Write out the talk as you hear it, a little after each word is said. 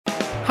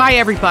Hi,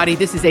 everybody.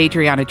 This is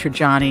Adriana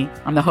Trajani.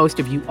 I'm the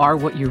host of You Are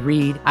What You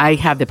Read. I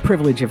have the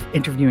privilege of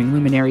interviewing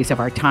luminaries of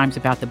our times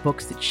about the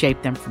books that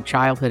shaped them from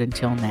childhood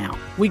until now.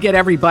 We get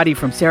everybody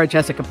from Sarah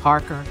Jessica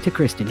Parker to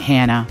Kristen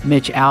Hanna,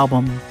 Mitch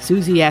Albom,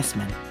 Susie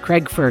Essman,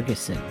 Craig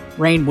Ferguson,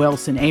 Rainn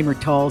Wilson, Amor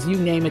Tolls, you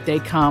name it, they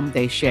come,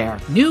 they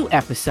share. New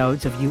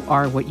episodes of You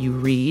Are What You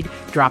Read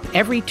drop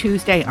every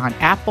Tuesday on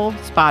Apple,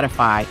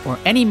 Spotify, or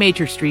any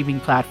major streaming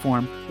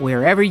platform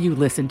wherever you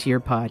listen to your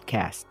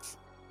podcasts.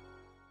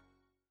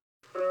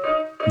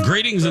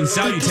 Greetings and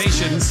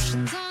salutations,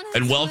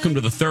 and welcome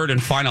to the third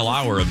and final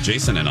hour of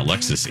Jason and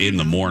Alexis in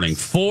the Morning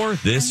for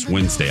this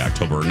Wednesday,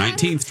 October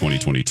 19th,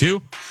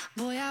 2022.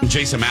 I'm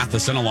Jason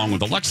Matheson along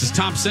with Alexis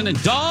Thompson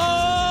and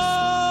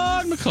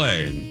Don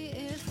McClain.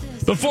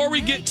 Before we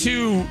get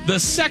to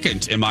the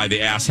second Am I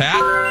the Ass Hat,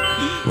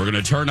 we're going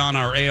to turn on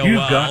our AOL. You've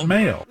got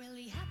mail.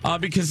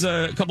 Because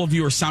a couple of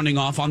you are sounding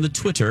off on the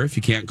Twitter. If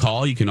you can't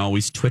call, you can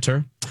always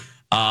Twitter.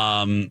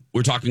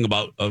 We're talking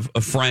about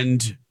a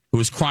friend who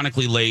is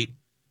chronically late.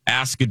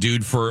 Ask a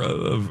dude for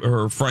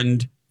her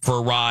friend for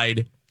a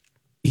ride.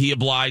 He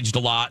obliged a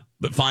lot,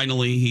 but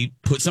finally he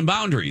put some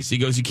boundaries. He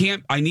goes,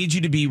 I need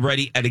you to be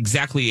ready at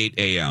exactly 8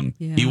 a.m.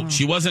 Yeah.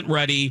 She wasn't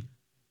ready,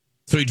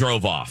 so he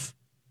drove off.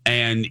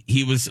 And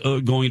he was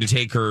going to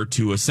take her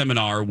to a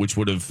seminar, which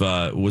would have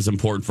was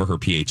important for her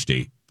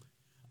PhD.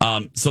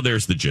 So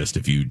there's the gist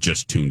if you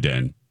just tuned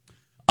in.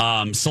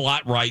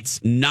 Salat writes,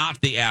 not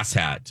the ass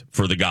hat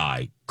for the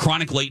guy.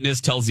 Chronic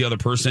lateness tells the other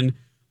person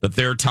that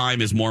their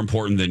time is more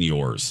important than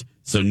yours.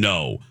 So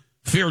no.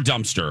 Fear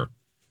dumpster.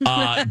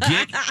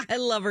 I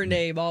love her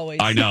name always.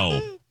 I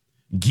know.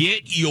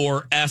 Get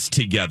your S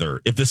together.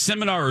 If the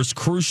seminar is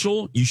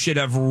crucial, you should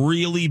have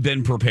really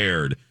been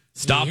prepared.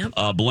 Stop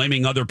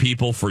blaming other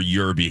people for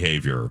your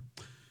behavior.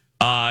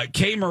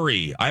 Kay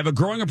Marie, I have a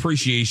growing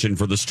appreciation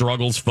for the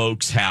struggles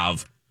folks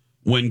have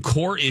when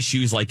core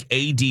issues like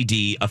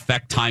ADD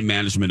affect time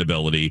management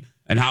ability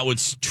and how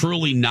it's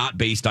truly not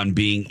based on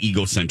being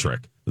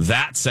egocentric.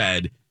 That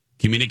said,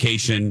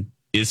 communication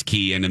is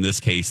key, and in this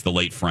case, the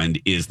late friend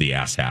is the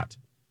asshat.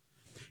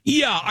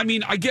 Yeah, I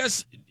mean, I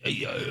guess,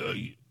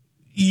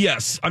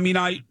 yes. I mean,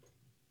 I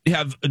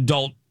have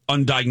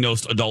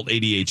undiagnosed adult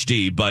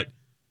ADHD, but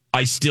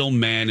I still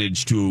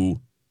manage to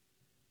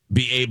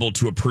be able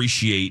to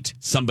appreciate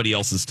somebody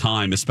else's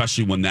time,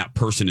 especially when that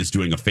person is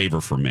doing a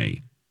favor for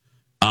me.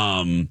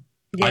 I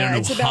don't know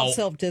it's about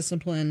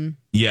self-discipline.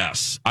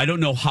 Yes. I don't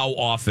know how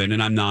often,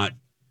 and I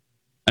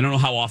don't know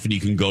how often you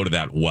can go to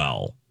that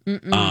well.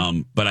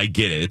 But I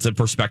get it. It's a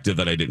perspective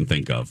that I didn't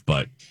think of.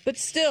 But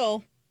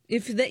still,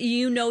 if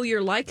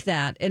you're like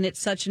that and it's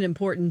such an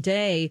important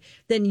day,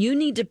 then you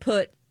need to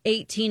put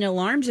 18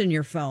 alarms in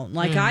your phone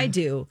like I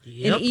do.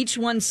 Yep. And each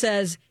one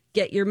says,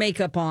 get your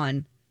makeup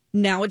on.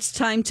 Now it's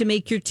time to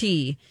make your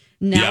tea.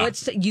 Now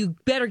you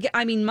better get,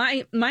 I mean,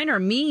 mine are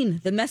mean.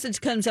 The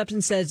message comes up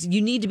and says,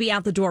 you need to be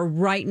out the door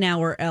right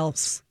now or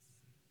else.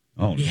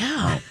 Oh,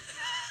 yeah.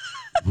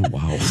 Oh,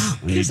 wow.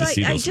 Because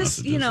I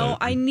just,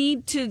 I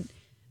need to,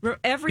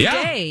 every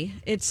day,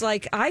 it's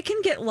like I can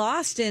get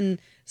lost in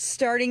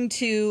starting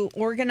to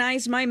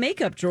organize my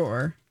makeup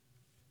drawer.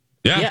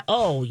 Yeah.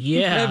 Oh,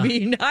 yeah. I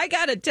mean, I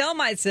got to tell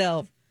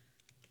myself.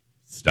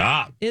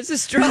 Stop. It's a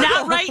struggle.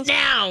 Not right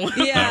now.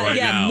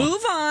 Now.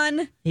 Move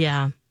on.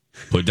 Yeah.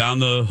 Put down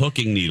the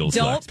hooking needles.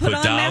 Don't put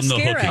on down mascara.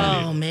 The hooking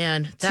needle. Oh,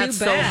 man. That's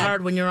so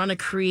hard when you're on a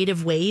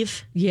creative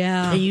wave.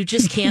 Yeah. And you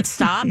just can't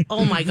stop.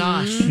 Oh, my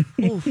gosh.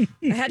 I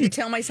had to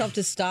tell myself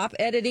to stop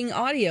editing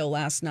audio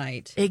last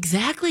night.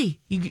 Exactly.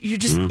 You're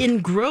just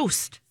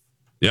engrossed.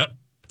 Yep.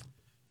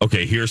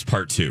 Okay, here's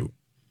part 2.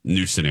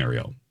 New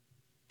scenario.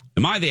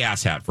 Am I the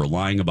asshat for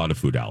lying about a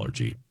food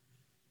allergy?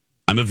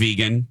 I'm a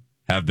vegan,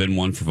 have been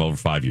one for over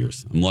 5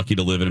 years. I'm lucky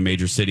to live in a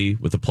major city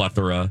with a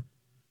plethora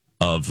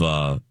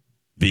of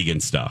vegan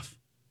stuff.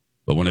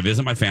 But when I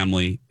visit my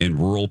family in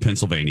rural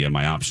Pennsylvania,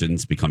 my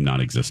options become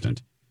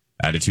non-existent.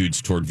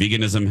 Attitudes toward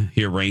veganism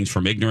here range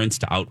from ignorance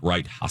to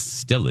outright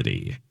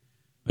hostility.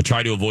 I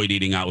try to avoid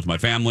eating out with my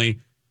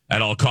family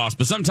at all costs,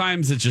 but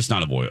sometimes it's just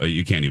not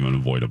you can't even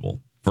avoidable.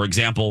 For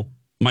example,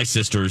 my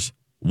sister's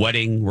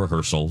wedding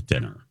rehearsal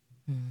dinner.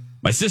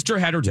 My sister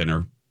had her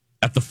dinner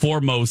at the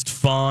foremost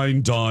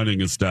fine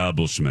dining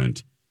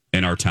establishment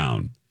in our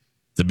town.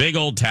 It's a big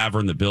old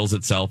tavern that bills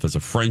itself as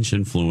a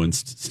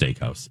French-influenced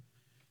steakhouse.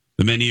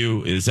 The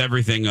menu is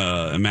everything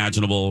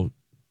imaginable.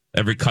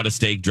 Every cut of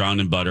steak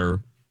drowned in butter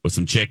with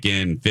some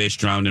chicken, fish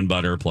drowned in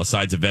butter, plus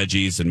sides of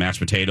veggies and mashed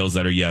potatoes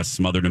that are,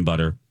 smothered in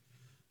butter.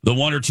 The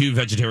 1 or 2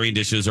 vegetarian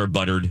dishes are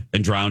buttered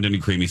and drowned in a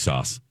creamy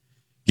sauce.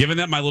 Given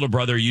that my little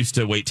brother used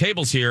to wait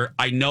tables here,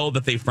 I know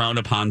that they frown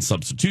upon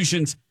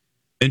substitutions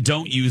and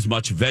don't use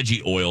much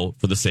veggie oil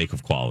for the sake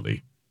of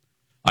quality.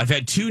 I've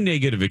had 2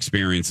 negative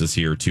experiences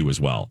here, too, as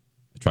well.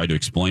 I tried to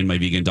explain my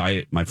vegan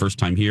diet my first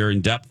time here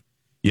in depth,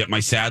 yet my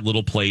sad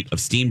little plate of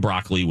steamed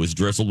broccoli was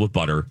drizzled with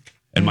butter,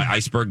 and my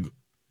iceberg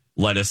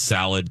lettuce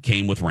salad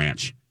came with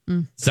ranch.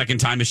 Second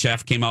time, a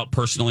chef came out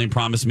personally and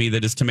promised me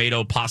that his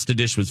tomato pasta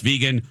dish was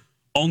vegan,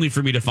 only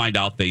for me to find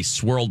out they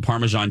swirled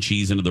Parmesan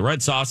cheese into the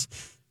red sauce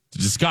to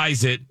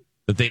disguise it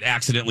that they'd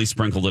accidentally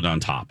sprinkled it on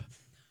top.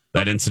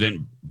 That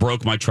incident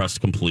broke my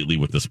trust completely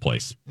with this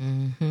place.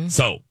 Mm-hmm.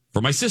 So,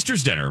 for my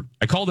sister's dinner,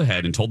 I called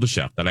ahead and told the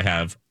chef that I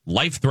have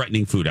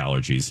life-threatening food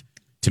allergies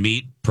to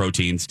meat,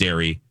 proteins,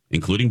 dairy,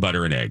 including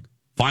butter and egg.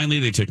 Finally,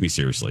 they took me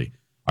seriously.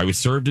 I was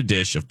served a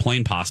dish of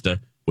plain pasta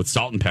with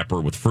salt and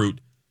pepper with fruit,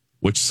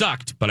 which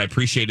sucked, but I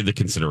appreciated the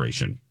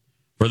consideration.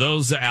 For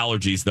those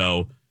allergies,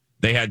 though,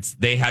 they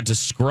had to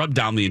scrub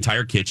down the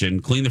entire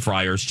kitchen, clean the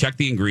fryers, check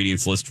the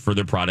ingredients list for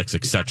their products,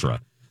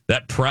 etc.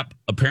 That prep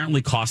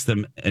apparently cost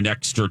them an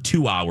extra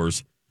 2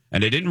 hours,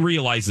 and I didn't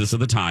realize this at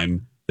the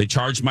time. They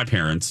charged my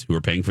parents, who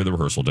were paying for the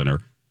rehearsal dinner,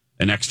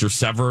 an extra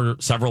several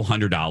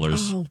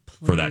 $100s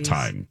for that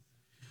time.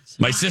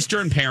 My sister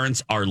and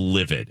parents are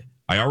livid.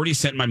 I already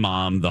sent my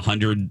mom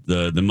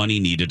the money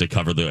needed to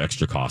cover the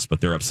extra cost,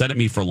 but they're upset at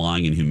me for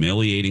lying and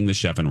humiliating the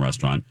chef and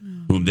restaurant,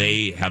 whom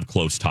they have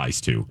close ties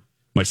to.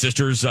 My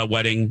sister's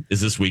wedding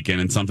is this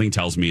weekend, and something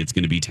tells me it's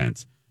going to be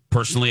tense.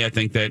 Personally, I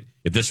think that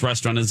if this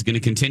restaurant is going to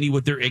continue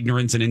with their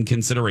ignorance and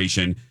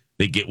inconsideration,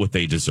 they get what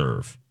they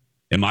deserve.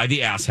 Am I the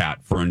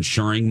asshat for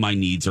ensuring my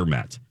needs are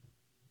met?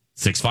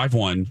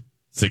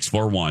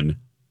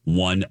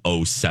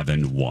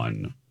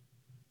 651-641-1071.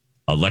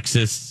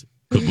 Alexis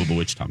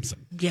Kubowicz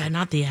Thompson. Yeah,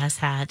 not the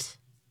asshat.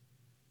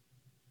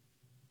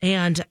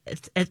 And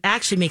it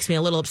actually makes me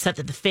a little upset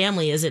that the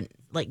family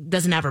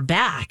doesn't have her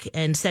back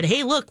and said,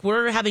 hey, look,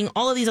 we're having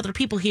all of these other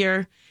people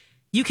here.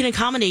 You can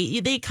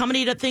accommodate. They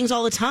accommodate at things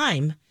all the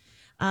time.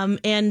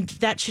 And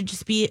that should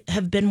just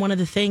have been one of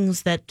the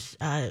things that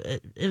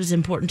it was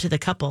important to the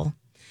couple.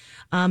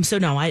 So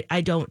no,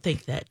 I don't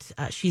think that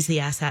she's the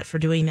asshat for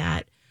doing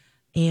that.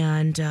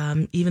 And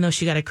even though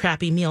she got a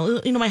crappy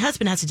meal, my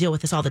husband has to deal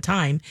with this all the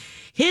time.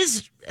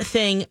 His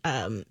thing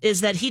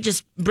is that he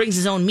just brings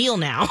his own meal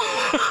now,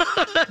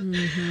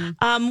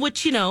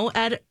 which,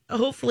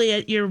 hopefully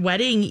at your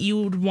wedding,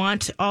 you would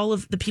want all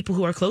of the people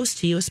who are close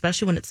to you,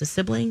 especially when it's a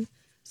sibling,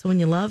 someone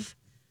you love,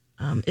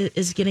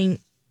 is getting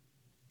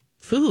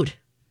food.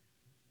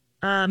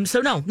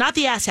 So no, not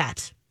the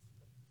asshat.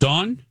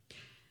 Dawn?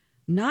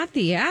 Not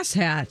the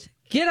asshat.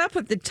 Get up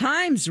with the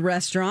times,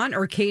 restaurant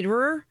or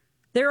caterer.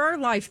 There are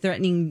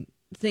life-threatening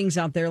things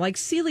out there like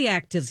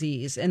celiac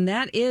disease, and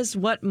that is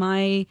what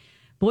my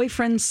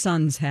boyfriend's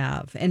sons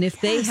have. And if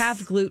they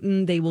have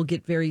gluten, they will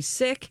get very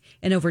sick,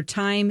 and over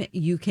time,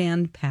 you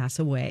can pass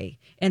away.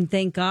 And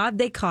thank God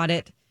they caught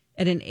it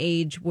at an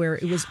age where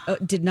it was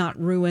did not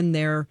ruin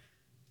their,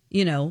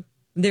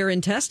 their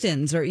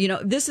intestines. Or,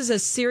 this is a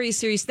serious,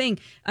 serious thing.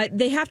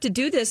 They have to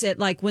do this at,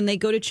 when they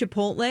go to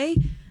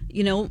Chipotle.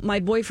 My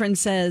boyfriend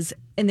says,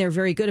 and they're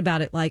very good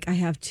about it, I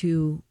have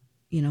two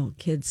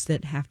kids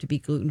that have to be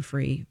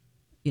gluten-free,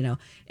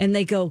 and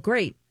they go,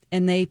 great.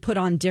 And they put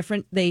on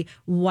they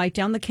wipe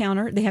down the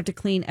counter. They have to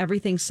clean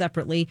everything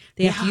separately.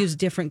 They have to use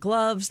different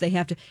gloves.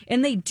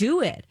 And they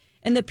do it.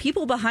 And the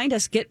people behind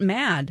us get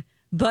mad.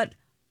 But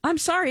I'm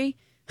sorry.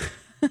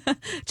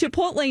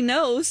 Chipotle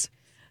knows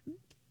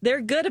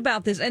they're good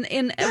about this. And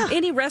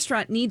any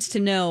restaurant needs to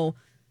know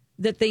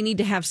that they need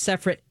to have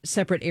separate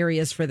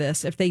areas for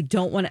this if they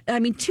don't want to. I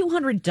mean,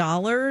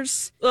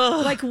 $200?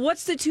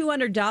 What's the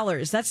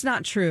 $200? That's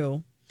not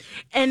true.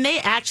 And they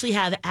actually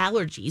have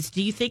allergies.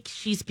 Do you think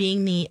she's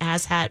being the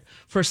asshat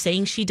for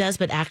saying she does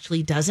but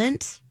actually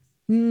doesn't?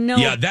 No.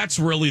 Yeah, that's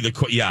really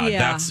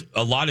that's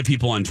a lot of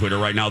people on Twitter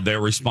right now.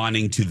 They're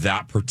responding to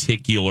that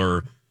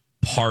particular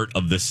part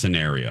of the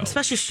scenario.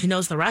 Especially if she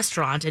knows the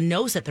restaurant and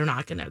knows that they're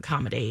not going to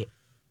accommodate.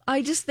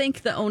 I just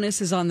think the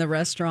onus is on the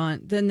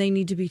restaurant. Then they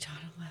need to be taught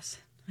a lesson.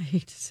 I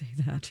hate to say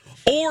that.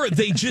 Or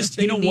they just,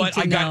 you know what?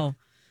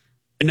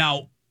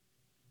 Now,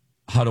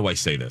 how do I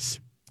say this?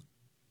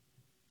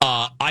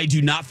 I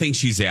do not think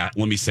let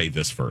me say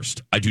this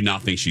first. I do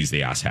not think she's the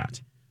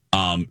asshat.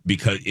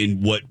 Because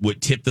in what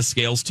tipped the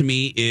scales to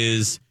me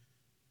is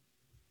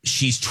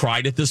she's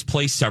tried at this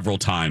place several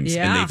times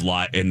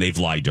and they've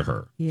lied to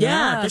her.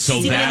 Yeah, but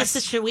she's even in a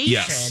situation.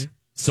 Yes.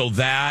 So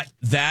that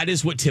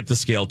is what tipped the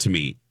scale to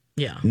me.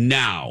 Yeah.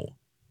 Now,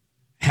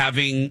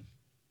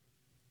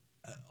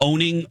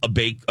 owning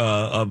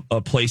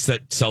a place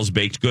that sells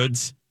baked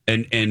goods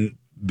and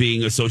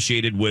being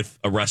associated with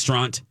a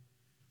restaurant,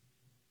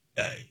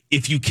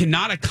 if you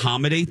cannot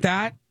accommodate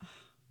that,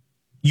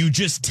 you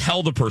just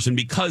tell the person,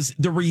 because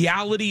the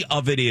reality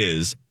of it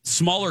is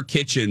smaller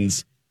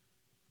kitchens,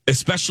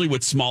 especially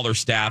with smaller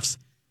staffs,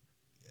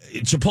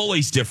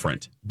 Chipotle's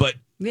different, but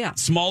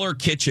smaller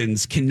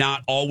kitchens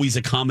cannot always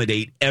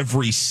accommodate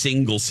every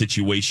single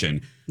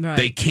situation. Right.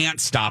 They can't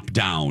stop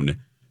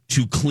down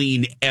to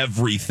clean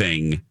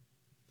everything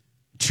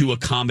to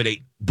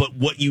accommodate. But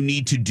what you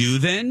need to do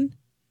then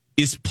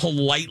is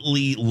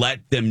politely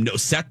let them know,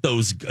 set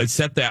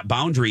that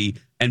boundary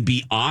and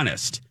be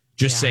honest.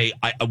 Just say,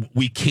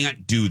 we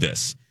can't do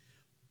this.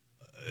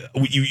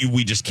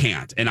 We just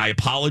can't. And I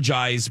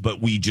apologize,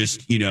 but we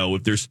just,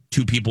 if there's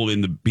two people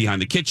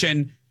behind the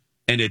kitchen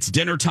and it's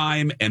dinner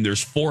time and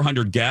there's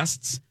 400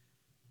 guests,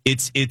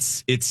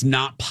 it's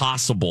not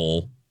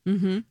possible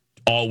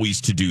always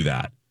to do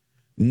that.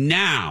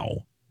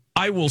 Now,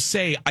 I will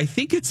say, I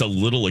think it's a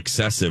little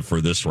excessive for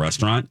this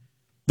restaurant.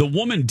 The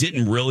woman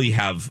didn't really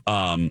have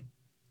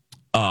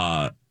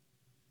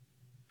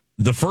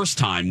the first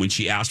time when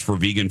she asked for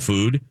vegan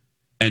food,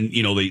 and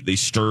they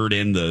stirred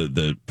in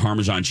the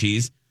Parmesan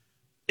cheese.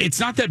 It's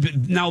not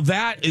that. Now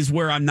that is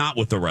where I'm not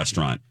with the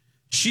restaurant.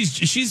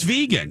 She's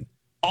vegan.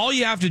 All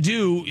you have to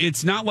do,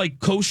 it's not like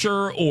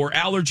kosher or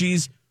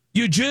allergies.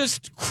 You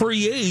just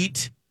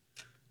create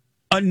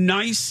a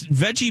nice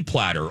veggie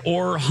platter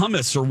or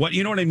hummus or what,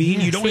 you know what I mean?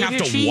 Yeah, you don't have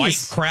to cheese. wipe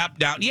crap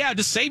down. Yeah,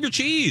 just save your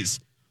cheese.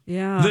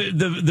 Yeah.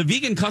 The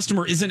vegan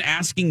customer isn't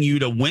asking you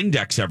to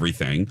Windex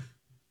everything.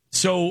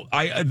 So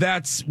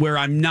that's where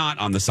I'm not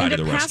on the side of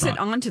the restaurant. And to pass it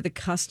on to the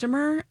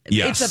customer,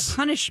 Yes. it's a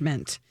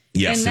punishment.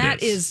 Yes, and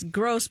that it is.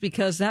 gross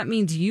because that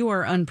means you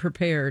are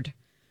unprepared.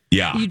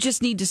 Yeah. You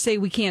just need to say,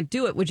 we can't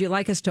do it. Would you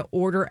like us to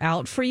order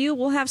out for you?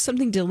 We'll have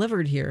something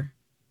delivered here.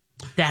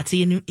 That's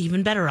an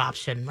even better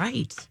option,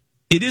 right?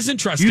 It is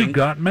interesting. You've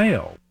got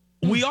mail.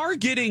 We are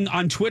getting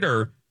on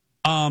Twitter,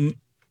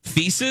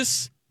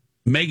 Thesis,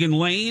 Megan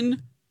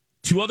Lane,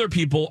 two other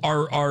people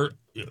are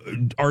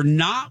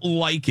not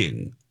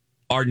liking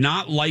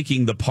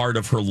the part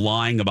of her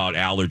lying about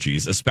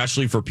allergies,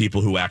 especially for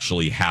people who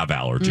actually have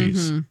allergies.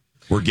 Mm-hmm.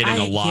 We're getting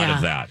a lot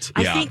of that.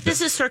 I think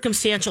this is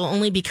circumstantial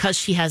only because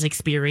she has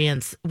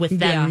experience with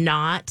them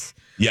not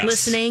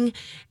listening,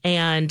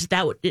 and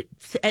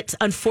it's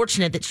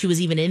unfortunate that she was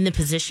even in the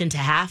position to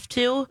have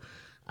to.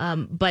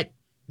 But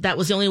that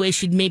was the only way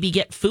she'd maybe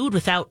get food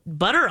without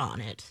butter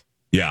on it.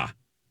 Yeah.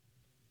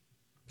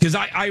 Because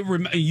I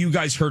remember, you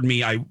guys heard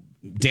me, I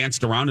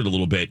danced around it a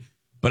little bit,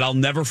 but I'll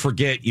never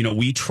forget,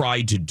 we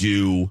tried to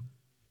do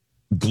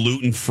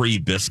gluten-free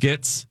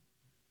biscuits,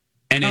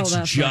 and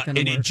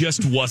it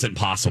just wasn't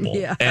possible.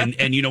 Yeah.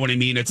 And you know what I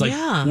mean? It's like,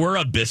 we're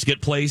a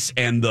biscuit place,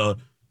 and the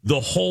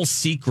whole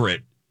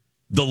secret,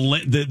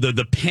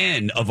 the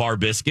pen of our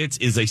biscuits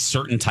is a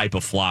certain type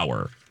of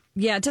flour.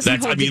 Yeah, it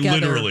doesn't hold together.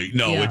 Literally,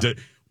 no. Yeah.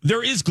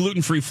 There is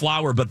gluten-free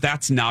flour, but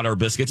that's not our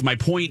biscuits. My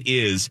point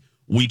is,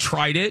 we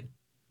tried it,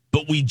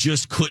 but we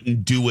just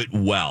couldn't do it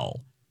well.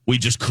 We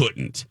just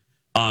couldn't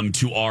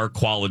to our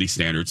quality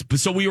standards.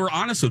 So we were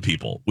honest with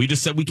people. We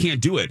just said we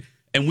can't do it,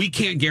 and we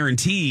can't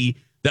guarantee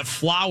that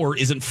flour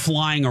isn't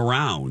flying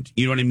around.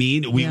 You know what I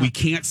mean? We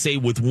can't say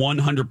with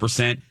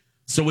 100%.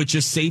 So it's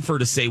just safer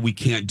to say we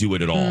can't do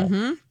it at all.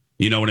 Mm-hmm.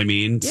 You know what I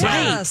mean?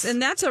 Yes,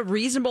 and that's a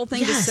reasonable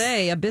thing to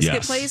say. A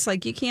biscuit place,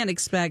 like, you can't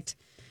expect.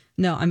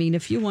 No, I mean,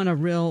 if you want a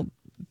real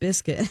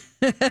biscuit.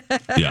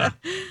 There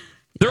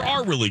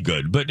are really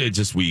good, but it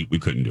just, we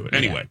couldn't do it.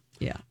 Anyway.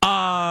 Yeah.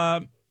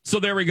 So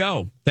there we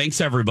go.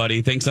 Thanks,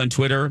 everybody. Thanks on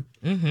Twitter.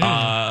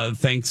 Mm-hmm.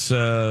 Thanks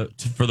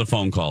for the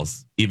phone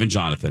calls. Even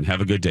Jonathan. Have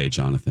a good day,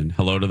 Jonathan.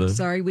 Hello to the...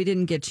 Sorry, we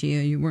didn't get you.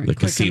 You weren't the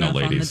quick casino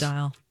enough ladies on the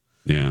dial.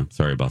 Yeah,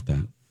 sorry about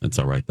that. That's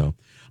all right, though.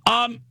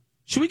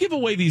 Should we give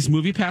away these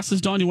movie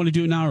passes, Dawn? You want to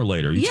do it now or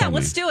later?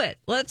 Let's do it.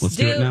 Let's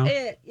do it now.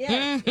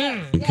 Yes.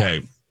 Mm-hmm.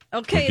 Okay.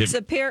 Okay, it's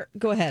a pair.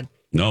 Go ahead.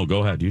 No,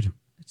 go ahead. You do.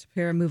 It's a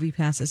pair of movie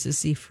passes to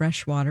see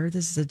Freshwater.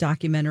 This is a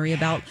documentary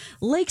about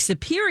Lake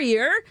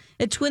Superior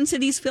at Twin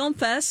Cities Film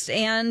Fest,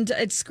 and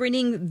it's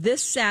screening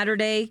this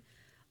Saturday,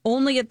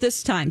 only at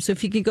this time. So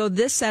if you can go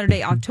this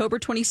Saturday, October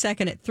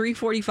 22nd at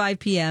 3:45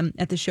 p.m.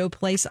 at the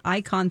Showplace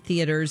Icon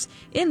Theaters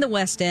in the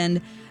West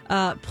End.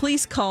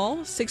 Please call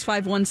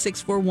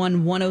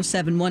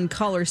 651-641-1071,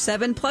 caller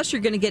 7. Plus, you're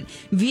going to get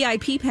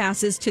VIP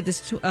passes to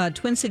this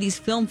Twin Cities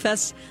Film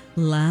Fest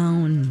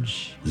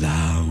lounge.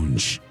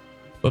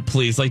 But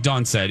please, like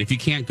Dawn said, if you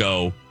can't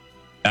go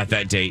at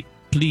that date,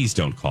 please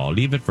don't call.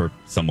 Leave it for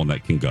someone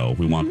that can go.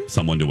 We want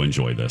someone to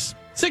enjoy this.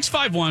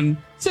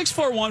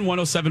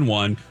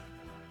 651-641-1071.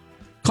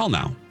 Call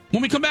now.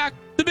 When we come back,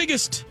 the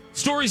biggest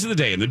stories of the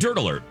day in the Dirt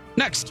Alert.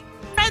 Next.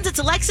 Friends, it's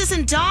Alexis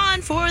and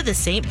Dawn for the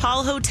St.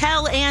 Paul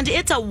Hotel, and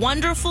It's a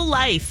Wonderful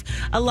Life,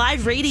 a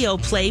live radio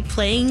play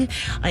playing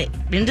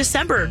in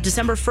December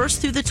 1st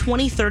through the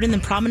 23rd in the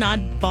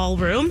Promenade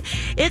Ballroom.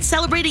 It's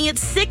celebrating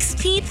its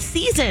 16th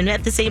season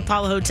at the St.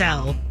 Paul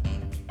Hotel.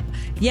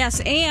 Yes,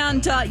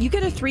 and you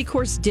get a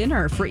 3-course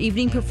dinner for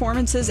evening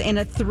performances and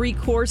a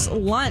 3-course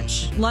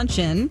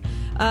luncheon.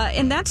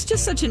 And that's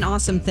just such an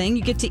awesome thing.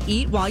 You get to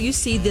eat while you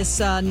see this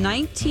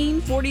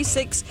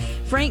 1946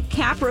 Frank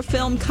Capra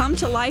film come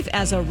to life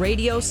as a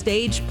radio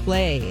stage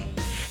play.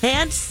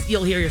 And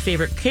you'll hear your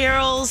favorite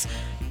carols,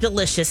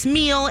 delicious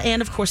meal,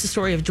 and of course the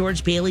story of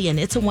George Bailey and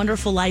It's a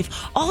Wonderful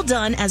Life, all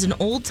done as an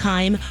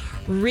old-time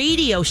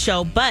radio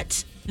show.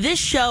 But this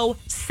show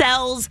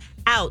sells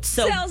out.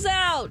 Sells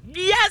out.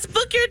 Yes,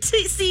 book your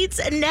seats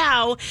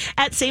now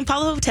at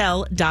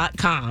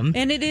stpaulhotel.com.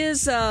 And it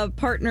is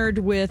partnered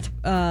with...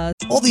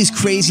 All these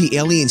crazy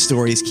alien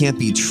stories can't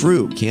be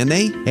true, can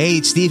they? Hey,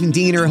 it's Stephen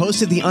Diener,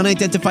 host of the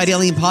Unidentified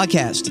Alien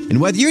Podcast. And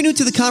whether you're new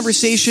to the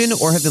conversation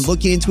or have been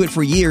looking into it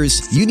for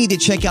years, you need to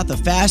check out the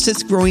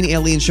fastest growing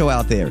alien show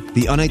out there,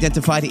 the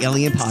Unidentified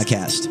Alien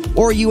Podcast,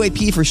 or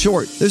UAP for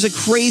short. There's a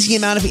crazy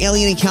amount of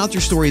alien encounter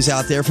stories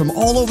out there from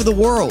all over the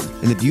world.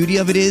 And the beauty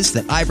of it is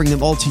that I bring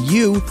them all to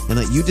you and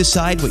let you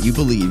decide what you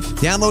believe.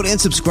 Download and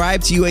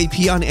subscribe to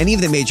UAP on any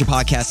of the major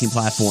podcasting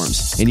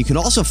platforms. And you can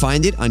also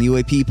find it on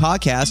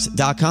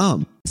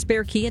UAPpodcast.com.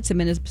 Spare Key, it's a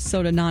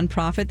Minnesota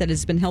nonprofit that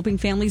has been helping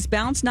families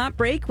bounce, not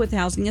break, with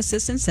housing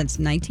assistance since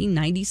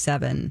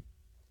 1997.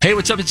 Hey,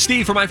 what's up? It's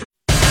Steve from My...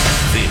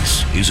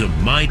 This is a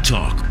My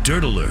Talk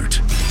Dirt Alert.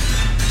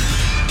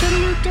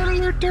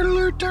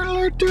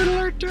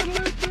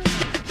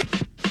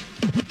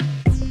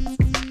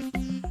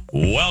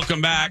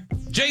 Welcome back.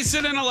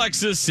 Jason and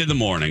Alexis in the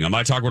morning on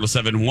My Talk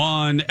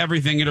 107.1.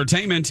 Everything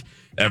Entertainment,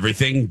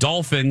 everything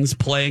Dolphins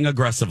playing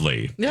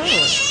aggressively. No.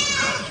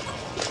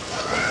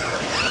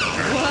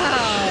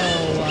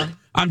 Wow.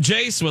 I'm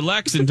Jace with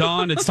Lex and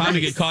Dawn. It's time to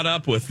get caught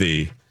up with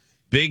the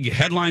big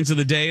headlines of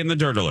the day in the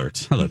Dirt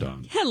Alert. Hello,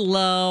 Dawn.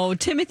 Hello.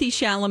 Timothy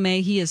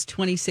Chalamet, he is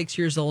 26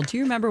 years old. Do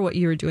you remember what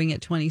you were doing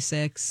at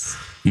 26?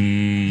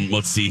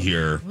 Let's see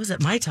here. What was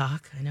it? My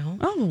Talk, I know.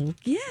 Oh,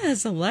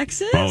 yes,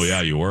 Alexis. Oh, yeah,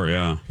 you were,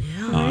 yeah.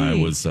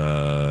 I was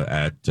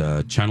at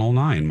Channel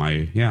 9.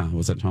 I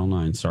was at Channel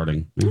 9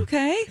 starting. Yeah.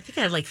 Okay. I think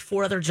I had like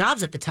 4 other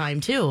jobs at the time,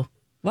 too.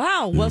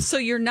 Wow. Well, so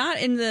you're not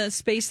in the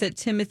space that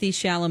Timothy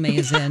Chalamet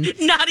is in.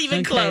 Not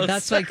even close.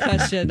 That's my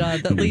question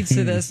that leads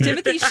to this.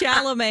 Timothy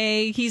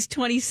Chalamet, he's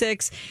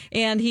 26,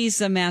 and he's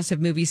a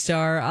massive movie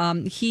star.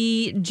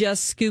 He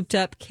just scooped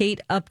up Kate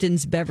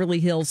Upton's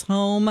Beverly Hills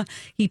home.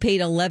 He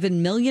paid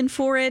 $11 million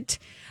for it.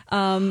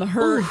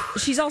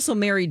 She's also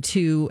married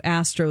to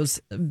Astros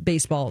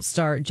baseball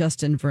star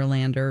Justin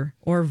Verlander,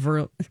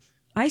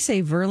 I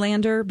say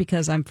Verlander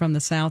because I'm from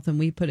the South and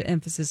we put an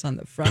emphasis on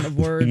the front of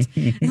words,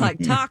 like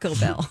Taco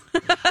Bell.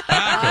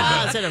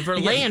 Instead of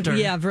Verlander.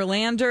 Yeah,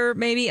 Verlander,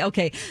 maybe.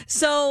 Okay.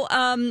 So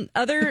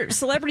other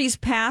celebrities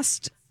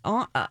passed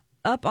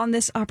up on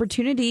this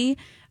opportunity.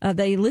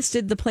 They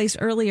listed the place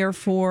earlier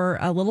for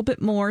a little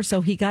bit more,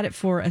 so he got it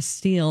for a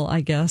steal,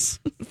 I guess,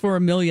 for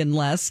 $1 million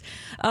less.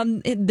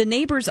 The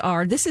neighbors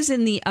this is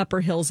in the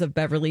upper hills of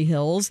Beverly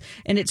Hills,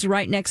 and it's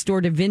right next door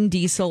to Vin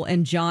Diesel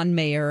and John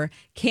Mayer,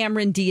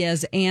 Cameron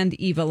Diaz, and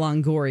Eva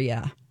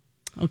Longoria.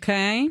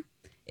 Okay?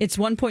 It's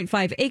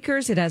 1.5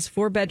 acres. It has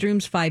 4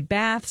 bedrooms, 5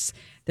 baths.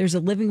 There's a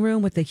living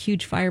room with a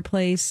huge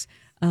fireplace,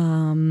 a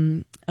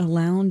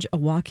lounge, a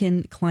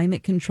walk-in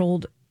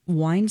climate-controlled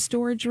wine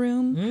storage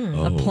room,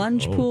 a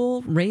plunge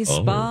pool, raised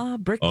spa,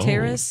 brick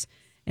terrace,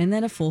 and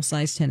then a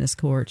full-size tennis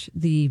court.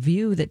 The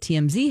view that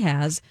TMZ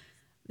has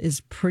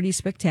is pretty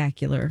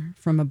spectacular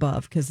from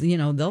above because,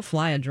 they'll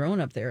fly a drone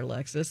up there,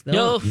 Alexis. They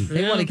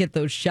want to get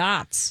those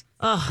shots.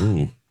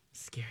 Ooh.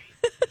 Scary.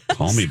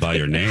 Call me by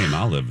your name.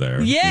 I'll live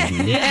there.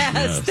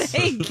 Yes,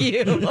 thank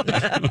you.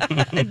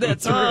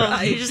 That's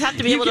right. You just have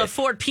to be able to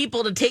afford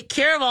people to take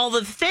care of all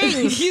the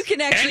things. You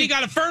can actually. And you got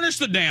to furnish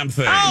the damn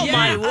thing. Oh,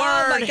 my word.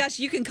 Oh, my gosh.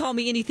 You can call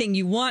me anything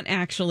you want,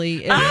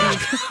 actually.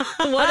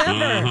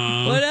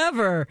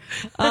 Whatever.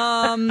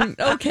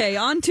 Okay,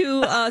 on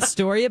to a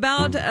story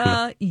about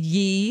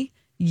Kanye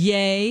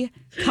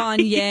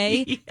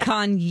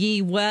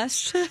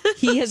West.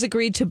 He has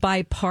agreed to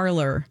buy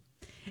Parler.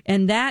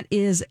 And that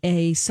is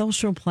a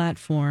social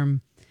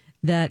platform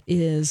that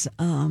is,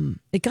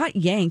 it got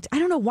yanked. I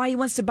don't know why he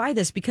wants to buy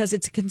this because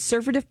it's a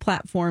conservative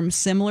platform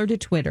similar to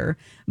Twitter,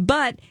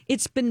 but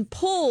it's been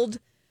pulled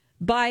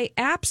by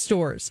app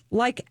stores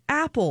like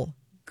Apple,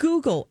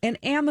 Google, and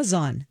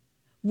Amazon.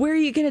 Where are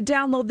you going to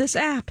download this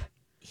app?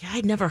 Yeah,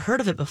 I'd never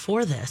heard of it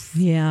before this.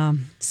 Yeah.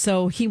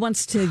 So he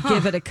wants to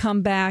give it a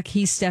comeback.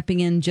 He's stepping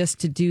in just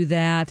to do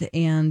that.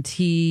 And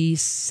he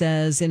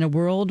says, in a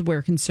world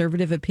where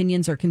conservative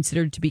opinions are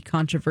considered to be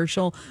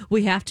controversial,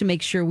 we have to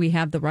make sure we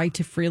have the right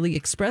to freely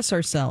express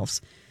ourselves.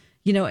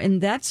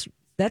 And that's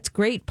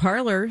great.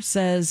 Parler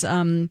says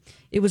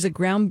it was a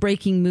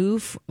groundbreaking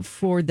move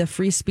for the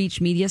free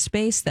speech media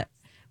space that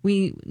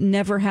we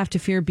never have to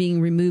fear being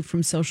removed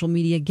from social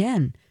media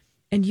again.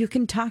 And you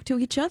can talk to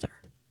each other.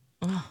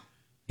 Oh.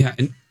 Yeah,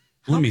 and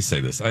let me say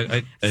this.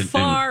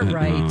 Far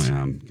right.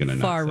 I'm gonna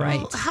far right.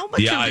 Well, how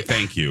much? I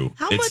thank you.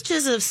 How much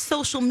is a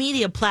social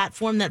media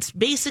platform that's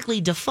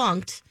basically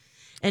defunct,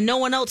 and no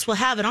one else will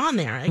have it on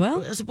there?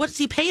 Well, what's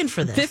he paying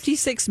for this?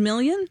 $56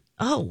 million.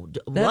 Oh,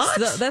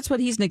 what? That's what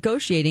he's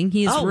negotiating.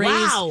 He's raised.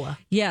 Wow.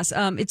 Yes,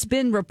 it's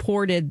been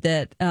reported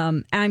that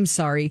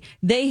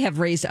they have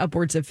raised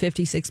upwards of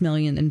 $56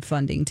 million in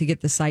funding to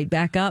get the site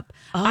back up.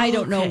 Oh, I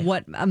don't know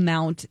what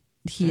amount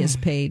he has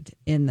paid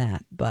in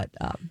that, but.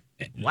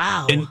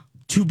 Wow. And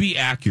to be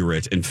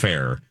accurate and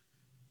fair,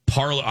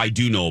 Parler, I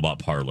do know about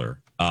Parler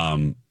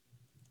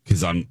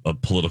because I'm a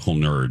political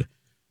nerd.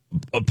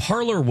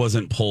 Parler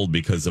wasn't pulled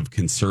because of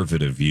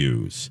conservative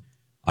views.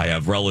 I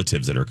have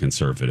relatives that are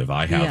conservative.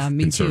 I have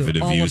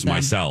conservative views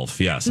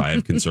myself. Yes, I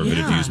have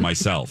conservative views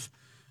myself.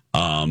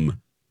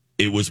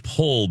 It was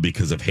pulled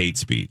because of hate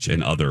speech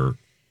and other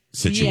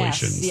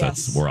situations. Yes.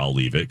 That's where I'll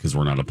leave it because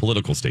we're not a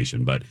political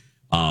station. But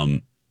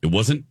it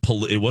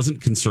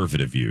wasn't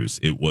conservative views.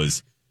 It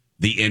was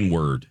the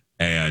N-word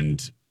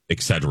and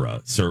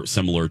etc. So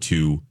similar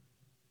to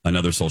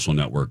another social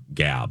network,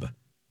 Gab,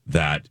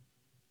 that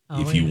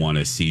if you want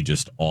to see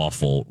just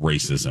awful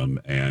racism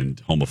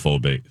and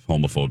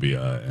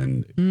homophobia.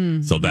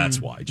 And so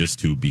that's why, just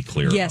to be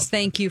clear. Yes,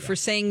 thank you for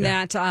saying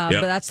that.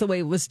 But that's the way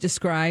it was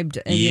described,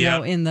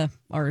 in the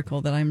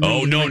article that I'm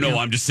reading. Oh, no,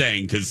 I'm just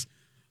saying because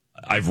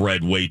I've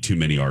read way too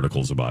many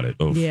articles about it.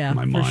 Oh,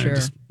 my mind. Sure. I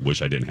just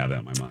wish I didn't have that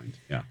in my mind.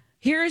 Yeah.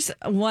 Here's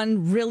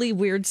one really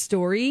weird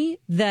story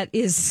that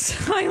is,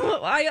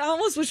 I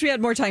almost wish we had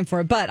more time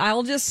for it, but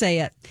I'll just say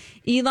it.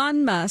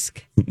 Elon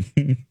Musk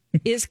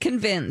is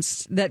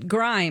convinced that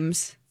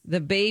Grimes,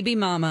 the baby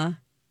mama,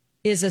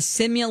 is a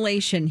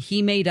simulation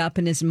he made up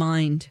in his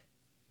mind.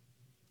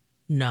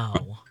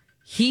 No.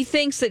 He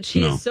thinks that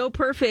she is so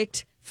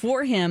perfect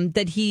for him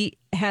that he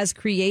has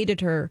created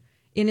her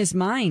in his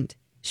mind.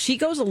 She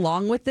goes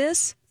along with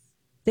this.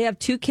 They have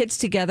 2 kids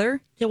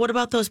together. Yeah, what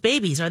about those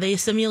babies? Are they a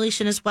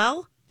simulation as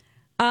well?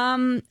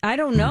 I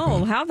don't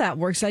know how that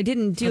works. I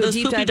didn't do a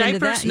deep dive into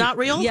that. Not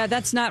real? Yeah,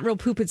 that's not real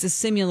poop. It's a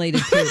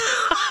simulated poop.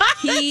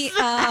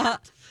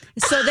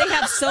 So they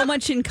have so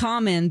much in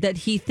common that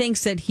he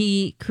thinks that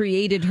he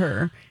created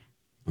her.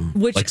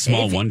 Which, like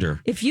Small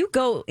Wonder. If you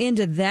go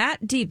into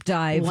that deep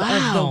dive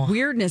of the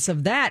weirdness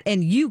of that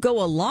and you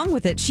go along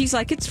with it, she's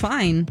like, it's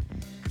fine.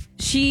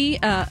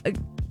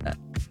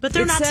 But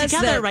they're not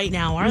together right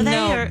now, are they?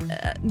 No.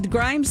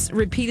 Grimes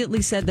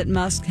repeatedly said that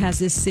Musk has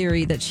this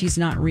theory that she's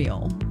not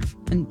real.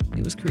 And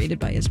it was created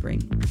by his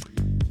brain.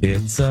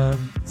 It's a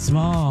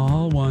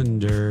small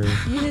wonder.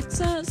 It's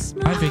a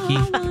small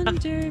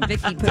wonder.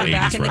 Vicky put her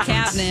back in the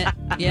cabinet.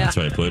 Yeah. That's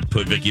right.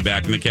 Put Vicky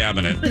back in the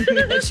cabinet.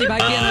 She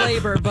might be in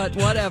labor, but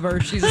whatever.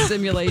 She's a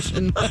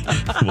simulation.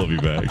 We'll be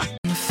back.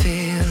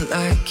 And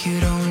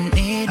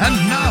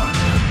now,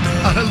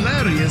 a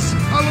hilarious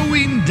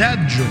Halloween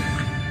dad joke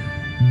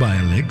by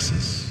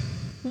Alexis.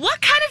 What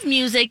kind of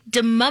music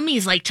do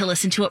mummies like to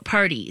listen to at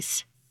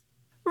parties?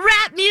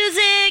 Rap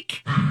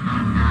music!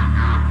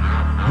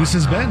 This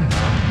has been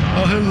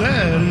a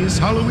hilarious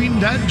Halloween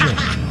dad joke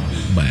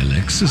by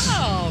Alexis.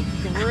 Oh,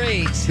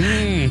 great.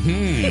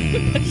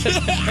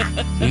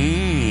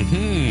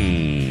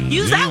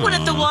 Use that one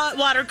at the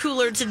water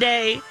cooler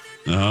today.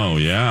 Oh,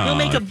 yeah. We'll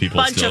make a people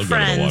bunch still of go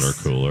friends. to the water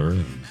cooler,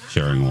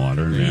 sharing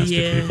water,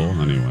 nasty people.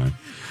 Anyway.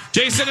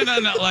 Jason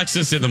and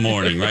Alexis in the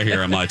morning, right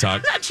here on My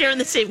Talk. Not sharing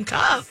the same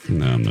cup.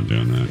 No, I'm not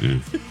doing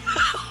that.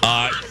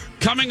 Yeah.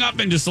 Coming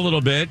up in just a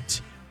little bit,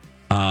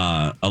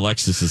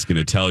 Alexis is going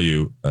to tell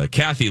you,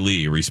 Kathy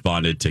Lee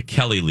responded to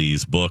Kelly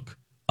Lee's book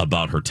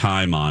about her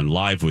time on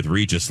Live with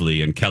Regis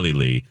Lee and Kelly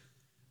Lee.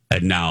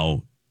 And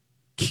now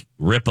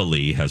Ripa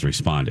Lee has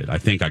responded. I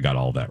think I got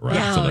all that right.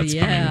 Oh, so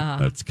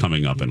that's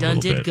coming up in a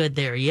little bit. Did good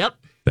there. Yep.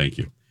 Thank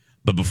you.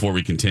 But before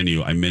we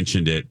continue, I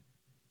mentioned it.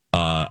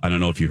 I don't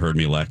know if you heard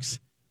me, Lex.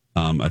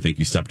 I think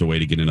you stepped away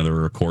to get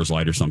another Coors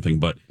Light or something.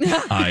 But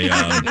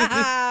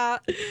I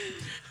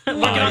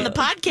working on the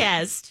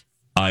podcast.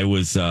 I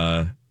was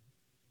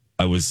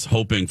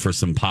hoping for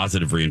some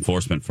positive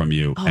reinforcement from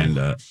you and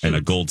a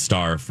gold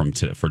star for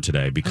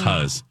today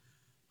because,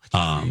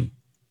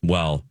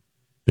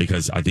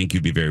 because I think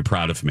you'd be very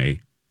proud of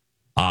me.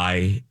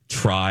 I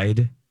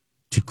tried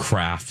to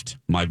craft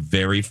my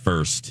very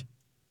first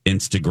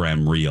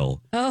Instagram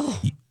reel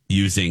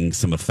using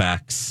some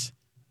effects,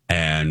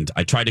 and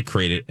I tried to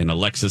create it an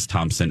Alexis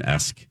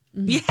Thompson-esque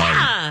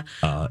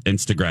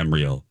Instagram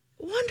reel.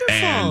 Wonderful.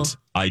 And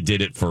I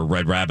did it for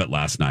Red Rabbit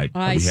last night.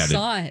 I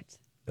saw it.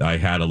 I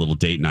had a little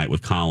date night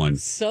with Colin.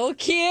 So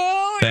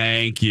cute.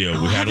 Thank you.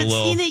 I haven't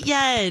seen it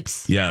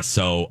yet. Yeah,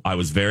 so I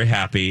was very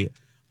happy.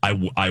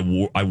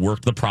 I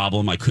worked the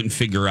problem. I couldn't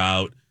figure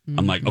out.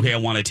 I'm like, okay, I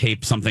want to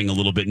tape something a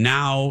little bit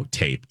now.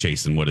 Tape,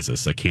 Jason, what is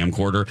this, a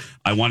camcorder?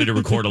 I wanted to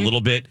record a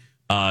little bit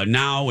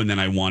now, and then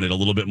I wanted a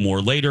little bit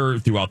more later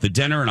throughout the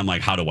dinner, and I'm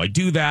like, how do I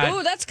do that?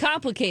 Oh, that's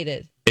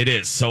complicated. It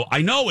is. So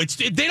I know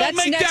they don't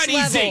make that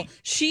easy.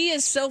 She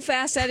is so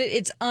fast at it.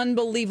 It's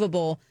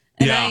unbelievable.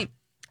 And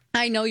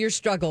I know your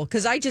struggle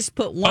because I just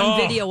put one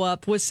video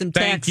up with some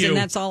text and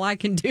that's all I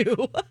can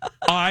do.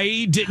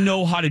 I didn't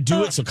know how to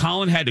do it, so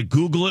Colin had to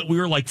Google it. We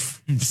were like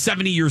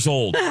 70 years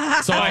old.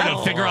 So I had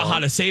to figure out how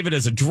to save it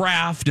as a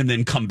draft and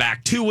then come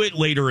back to it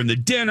later in the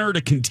dinner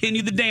to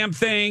continue the damn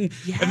thing.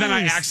 Yes. And then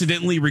I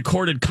accidentally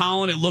recorded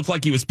Colin. It looked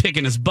like he was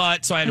picking his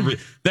butt. So I had to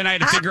then I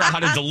had to figure out how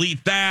to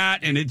delete that.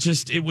 And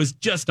it was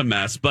just a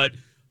mess. But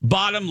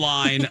bottom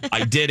line,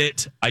 I did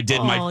it. I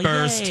did my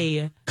first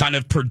kind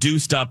of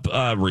produced up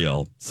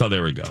reel. So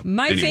there we go.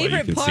 My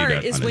favorite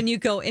part is when you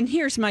go, and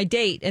here's my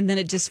date, and then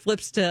it just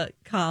flips to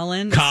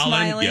Colin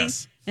smiling.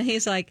 Yes. And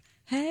he's like,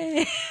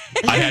 hey.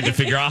 I had to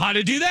figure out how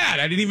to do that.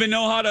 I didn't even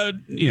know how to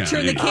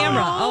turn the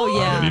camera. Oh,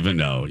 yeah. I don't even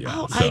know. Yeah.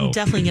 Oh, so, I'm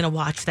definitely going to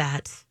watch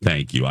that.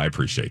 Thank you. I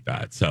appreciate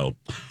that. So,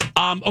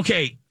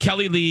 okay.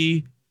 Kelly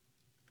Lee,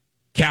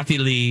 Kathy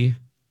Lee,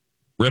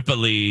 Ripa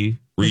Lee,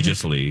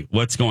 Regis Lee.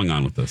 What's going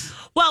on with this?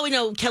 Well, we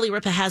know Kelly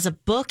Ripa has a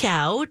book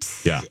out.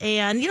 Yeah.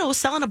 And,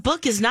 selling a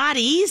book is not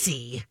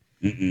easy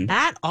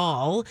at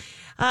all.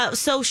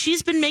 So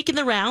she's been making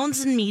the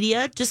rounds in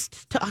media,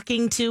 just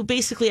talking to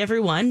basically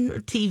everyone,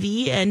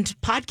 TV and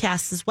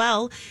podcasts as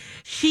well.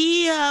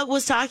 She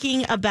was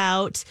talking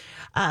about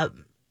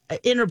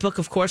in her book,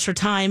 of course, her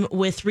time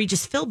with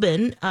Regis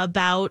Philbin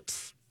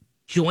about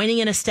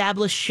joining an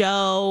established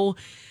show,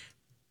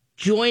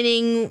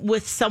 joining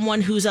with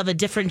someone who's of a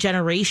different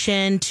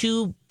generation,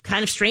 two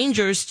kind of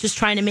strangers just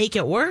trying to make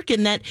it work,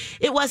 and that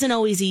it wasn't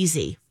always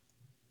easy.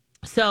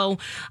 So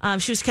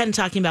she was kind of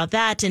talking about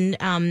that.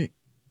 And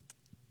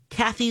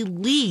Kathy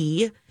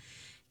Lee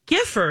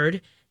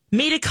Gifford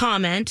made a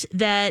comment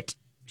that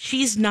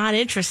she's not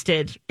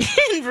interested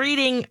in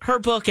reading her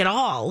book at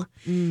all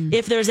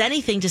if there's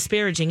anything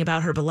disparaging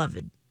about her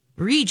beloved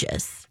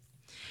Regis.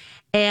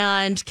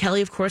 And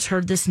Kelly, of course,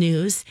 heard this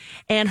news,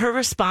 and her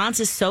response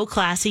is so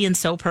classy and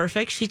so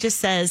perfect. She just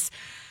says,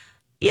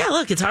 yeah,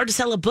 look, it's hard to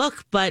sell a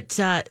book, but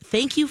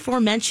thank you for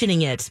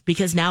mentioning it,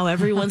 because now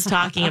everyone's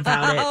talking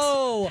about it.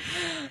 Oh,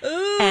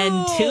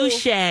 and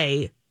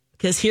touche,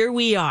 because here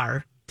we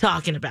are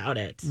talking about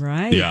it.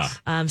 Right. Yeah.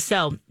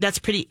 So that's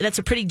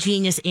a pretty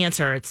genius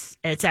answer.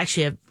 It's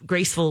actually a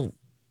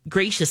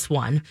gracious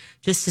one,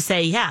 just to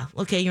say, yeah,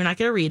 okay, you're not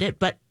going to read it,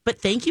 but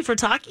thank you for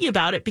talking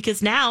about it,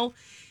 because now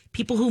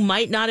people who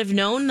might not have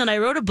known that I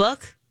wrote a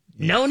book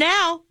know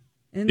now.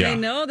 And they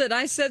know that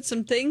I said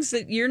some things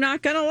that you're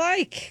not going to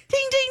like.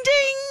 Ding, ding,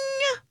 ding.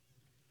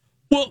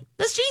 Well,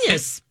 that's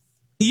genius.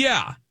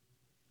 Yeah.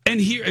 And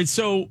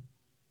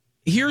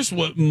here's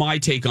what my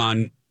take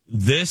on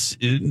this,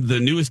 the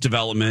newest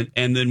development,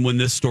 and then when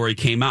this story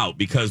came out,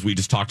 because we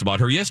just talked about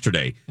her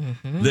yesterday.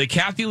 Mm-hmm. The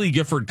Kathy Lee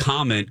Gifford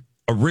comment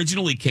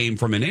originally came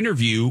from an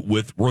interview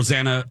with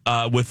Rosanna,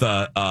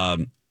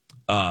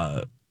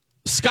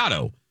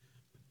 Scotto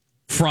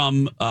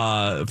from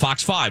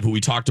Fox 5, who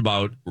we talked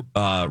about,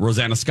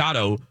 Rosanna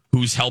Scotto,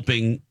 who's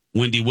helping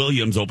Wendy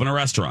Williams open a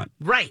restaurant.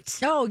 Right.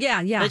 Oh,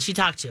 yeah. That she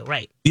talked to,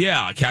 right.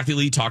 Yeah, Kathy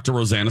Lee talked to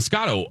Rosanna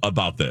Scotto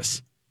about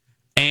this.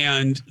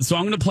 And so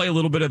I'm going to play a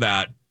little bit of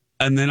that,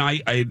 and then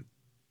I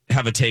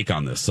have a take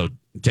on this. So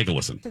take a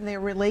listen. Their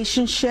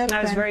relationship.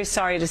 I was very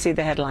sorry to see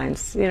the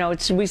headlines. You know,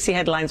 we see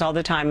headlines all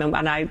the time,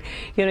 and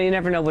you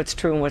never know what's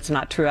true and what's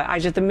not true.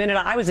 The minute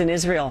I was in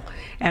Israel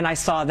and I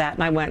saw that,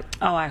 and I went,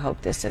 oh, I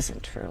hope this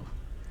isn't true.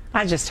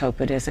 I just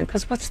hope it isn't,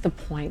 because what's the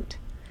point?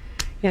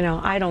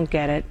 I don't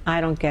get it.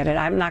 I'm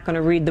not going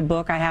to read the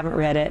book. I haven't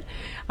read it.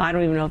 I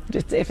don't even know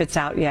if it's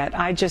out yet.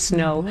 I just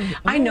know.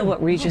 I know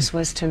what Regis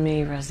was to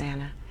me,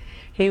 Rosanna.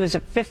 He was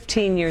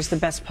 15 years the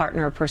best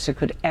partner a person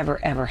could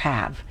ever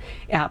have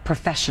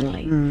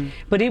professionally.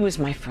 But he was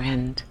my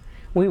friend.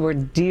 We were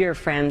dear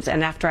friends.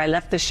 And after I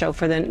left the show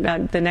for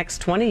the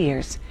next 20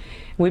 years,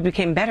 we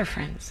became better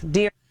friends.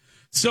 Dear.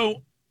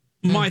 So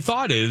my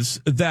thought is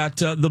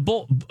that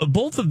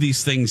both of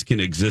these things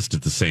can exist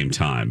at the same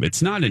time.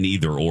 It's not an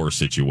either or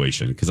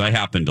situation, because I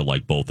happen to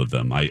like both of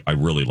them. I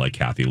really like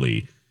Kathy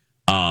Lee.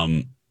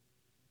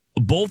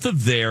 Both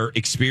of their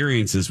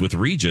experiences with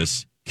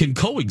Regis can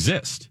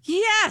coexist.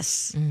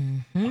 Yes.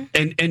 Mm-hmm.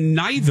 And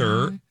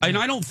neither, and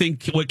I don't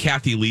think what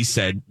Kathy Lee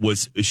said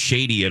was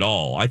shady at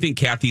all. I think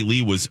Kathy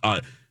Lee was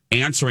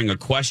answering a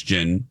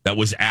question that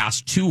was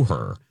asked to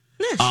her.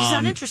 Yeah, she's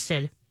not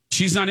interested.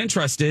 She's not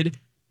interested,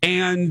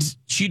 and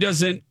she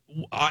doesn't,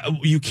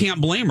 you can't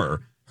blame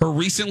her. Her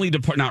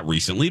not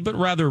recently, but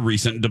rather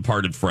recent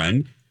departed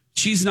friend,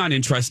 she's not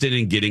interested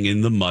in getting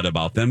in the mud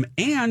about them.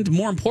 And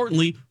more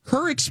importantly,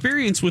 her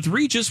experience with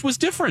Regis was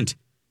different.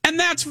 And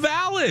that's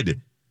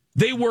valid.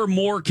 They were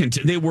more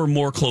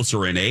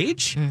closer in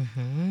age.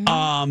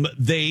 Mm-hmm.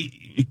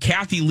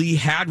 Kathy Lee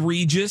had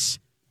Regis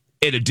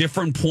at a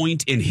different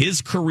point in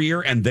his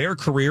career and their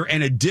career,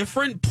 and a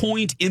different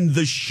point in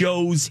the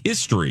show's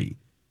history,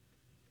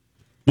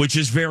 which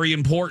is very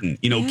important.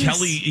 Yes.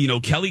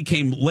 Kelly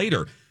came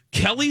later.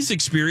 Kelly's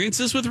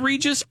experiences with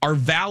Regis are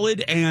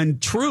valid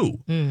and true,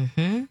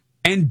 mm-hmm.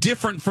 and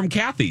different from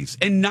Kathy's,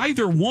 and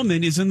neither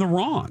woman is in the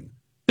wrong.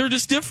 They're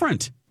just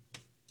different.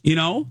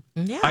 Yeah.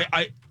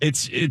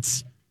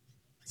 It's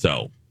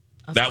so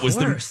of that was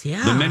course,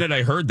 the minute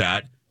I heard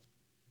that,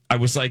 I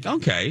was like,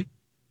 okay.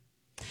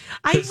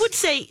 I would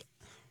say,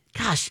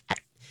 gosh,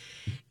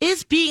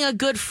 is being a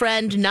good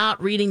friend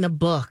not reading the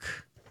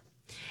book?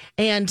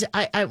 And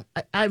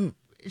I'm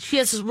she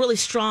has a really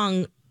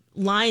strong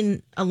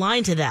line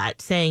to that,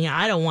 saying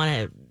I don't want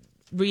to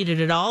read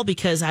it at all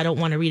because I don't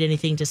want to read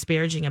anything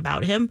disparaging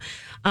about him,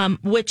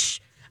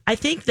 which I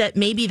think that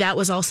maybe that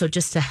was also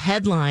just a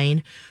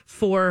headline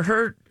for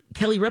her,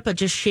 Kelly Ripa,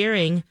 just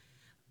sharing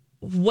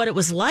what it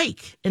was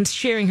like and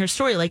sharing her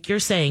story, like you're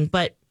saying.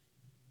 But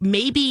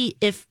maybe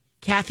if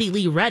Kathy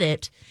Lee read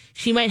it,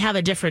 she might have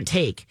a different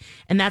take.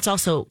 And that's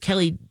also,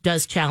 Kelly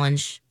does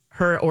challenge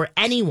her or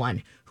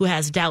anyone who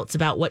has doubts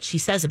about what she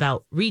says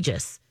about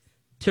Regis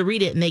to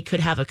read it, and they could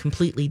have a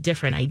completely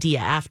different idea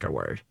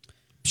afterward.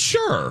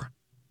 Sure.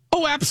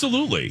 Oh,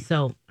 absolutely.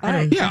 So,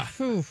 I'd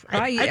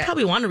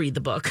probably want to read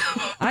the book.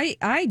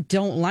 I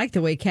don't like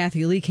the way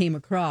Kathy Lee came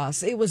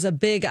across. It was a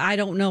big, I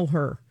don't know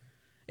her.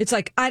 It's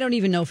like, I don't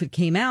even know if it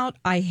came out.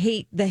 I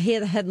hate the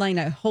headline.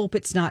 I hope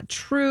it's not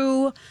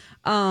true.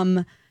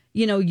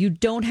 You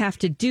don't have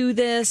to do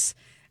this.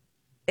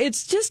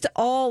 It's just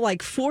all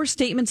like 4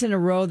 statements in a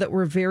row that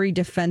were very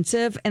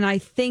defensive. And I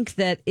think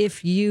that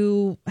if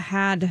you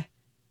had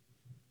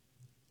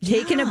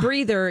taking a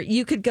breather,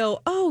 you could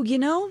go,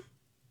 oh,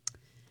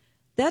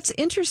 that's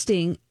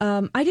interesting.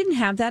 I didn't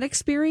have that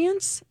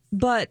experience,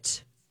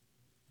 but,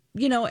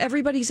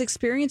 everybody's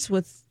experience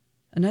with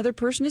another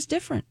person is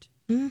different.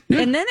 Mm-hmm.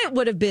 And then it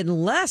would have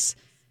been less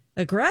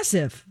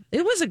aggressive.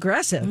 It was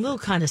aggressive. A little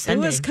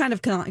condescending. It was kind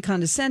of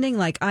condescending,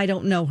 like, I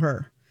don't know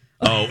her.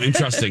 Oh,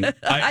 interesting.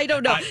 I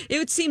don't know.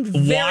 It seemed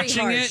very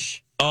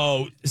harsh.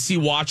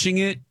 Watching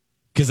it,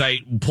 because I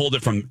pulled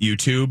it from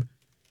YouTube.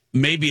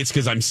 Maybe it's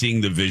because I'm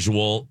seeing the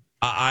visual.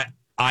 I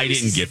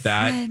didn't get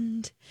that.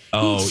 Friend.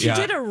 Oh, she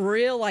did a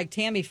real, like,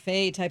 Tammy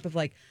Faye type of,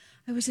 like,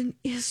 I was in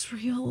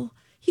Israel.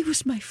 He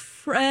was my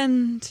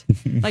friend.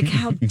 Like,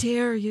 how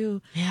dare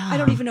you? Yeah. I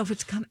don't even know if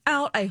it's come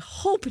out. I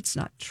hope it's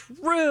not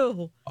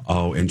true.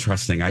 Oh,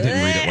 interesting. I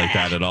didn't read it like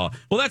that at all.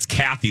 Well, that's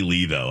Kathy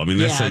Lee, though. I mean,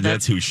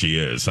 that's who she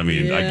is. I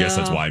mean, I guess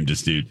that's why I'm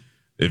just, dude.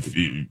 That's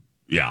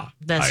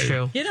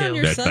true. Get on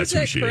your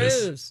sunset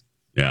cruise.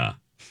 Yeah.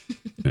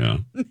 Yeah.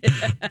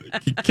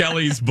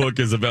 Kelly's book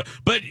is about,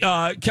 but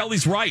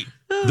Kelly's right.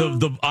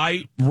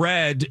 I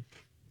read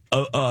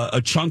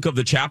a chunk of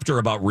the chapter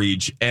about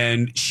Reach,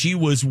 and she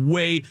was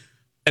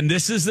and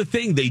this is the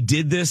thing. They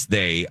did this.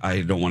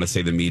 I don't want to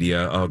say the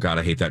media. Oh God,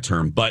 I hate that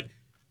term, but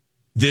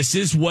this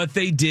is what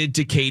they did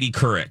to Katie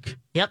Couric.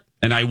 Yep.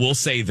 And I will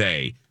say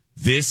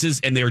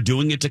and they're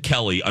doing it to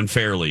Kelly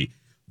unfairly.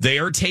 They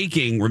are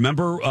taking,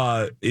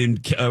 remember in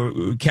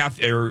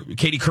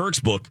Katie Couric's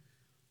book,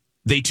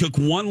 they took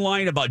one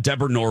line about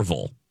Deborah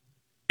Norville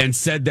and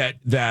said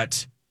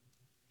that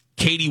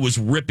Katie was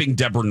ripping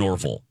Deborah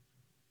Norville.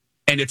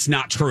 And it's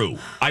not true.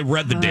 I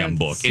read the damn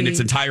book in its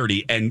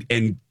entirety.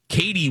 And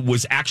Katie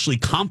was actually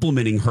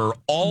complimenting her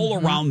all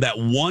around that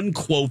one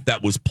quote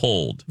that was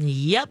pulled.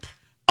 Yep.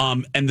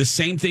 And the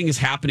same thing is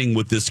happening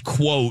with this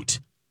quote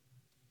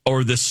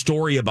or this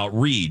story about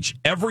Reach.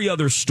 Every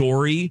other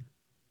story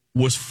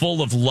was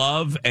full of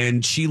love,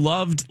 and she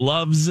loves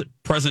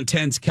present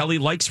tense. Kelly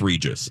likes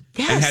Regis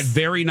and had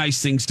very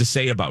nice things to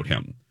say about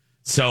him.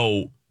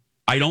 So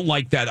I don't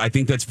like that. I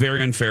think that's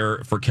very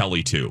unfair for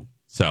Kelly too.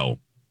 So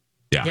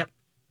yeah. Yep.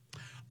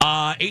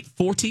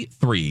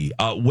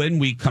 8:43. When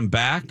we come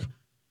back.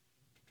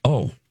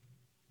 Oh,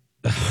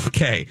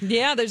 okay.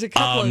 Yeah, there's a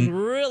couple of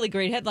really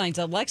great headlines.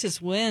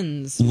 Alexis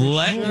wins.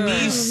 Let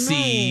me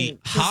see.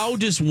 How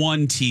does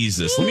one tease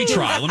this? Let me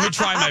try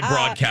my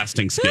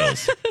broadcasting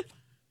skills.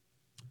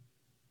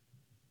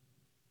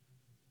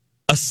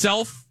 A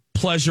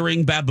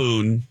self-pleasuring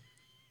baboon.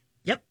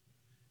 Yep.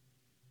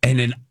 And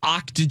an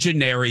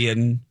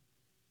octogenarian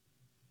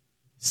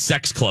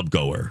sex club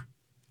goer.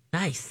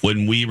 Nice.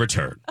 When we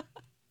return.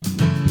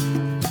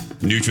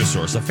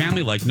 Nutrisource, a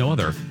family like no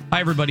other. Hi,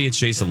 everybody. It's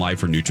Jason Live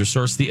for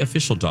Nutrisource, the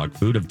official dog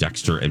food of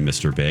Dexter and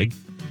Mr. Big.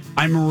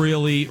 I'm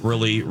really,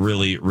 really,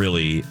 really,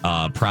 really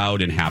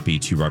proud and happy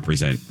to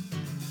represent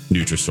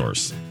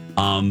Nutrisource.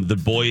 The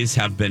boys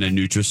have been a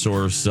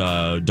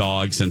Nutrisource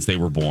dog since they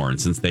were born,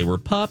 since they were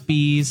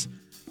puppies,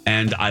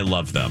 and I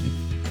love them.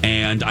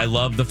 And I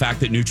love the fact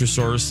that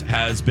Nutrisource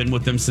has been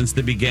with them since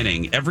the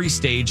beginning. Every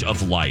stage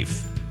of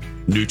life,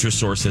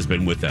 Nutrisource has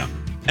been with them.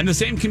 And the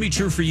same can be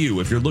true for you.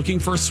 If you're looking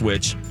for a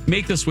switch,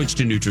 make the switch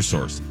to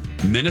Nutrisource.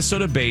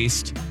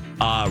 Minnesota-based,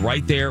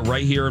 right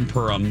here in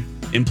Perham,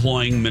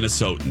 employing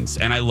Minnesotans.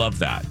 And I love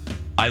that.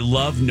 I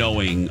love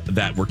knowing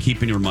that we're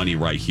keeping your money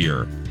right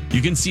here. You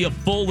can see a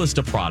full list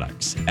of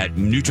products at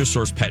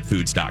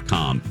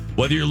NutrisourcePetFoods.com.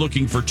 Whether you're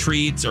looking for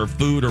treats or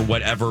food or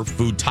whatever,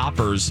 food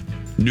toppers,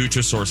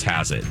 Nutrisource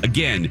has it.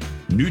 Again,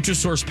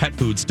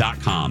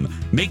 NutrisourcePetFoods.com.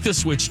 Make the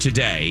switch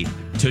today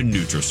to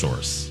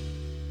Nutrisource.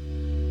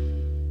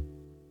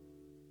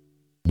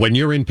 When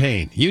you're in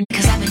pain,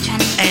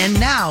 And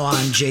now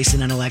on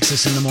Jason and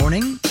Alexis in the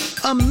Morning,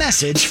 a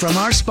message from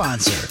our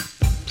sponsor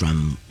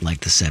from like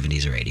the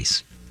 70s or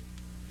 80s.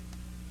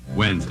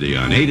 Wednesday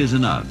on 8 is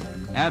Enough,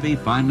 Abby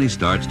finally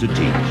starts to teach.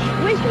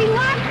 Wish me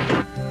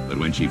luck. But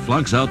when she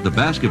flunks out the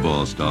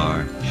basketball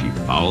star, she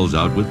fouls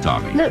out with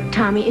Tommy. Look,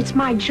 Tommy, it's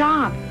my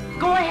job.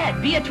 Go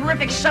ahead, be a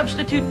terrific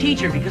substitute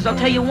teacher, because I'll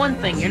tell you one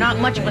thing, you're not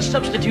much of a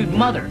substitute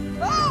mother.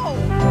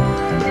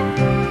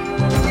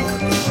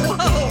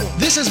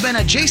 This has been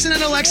a Jason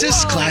and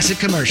Alexis classic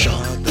commercial.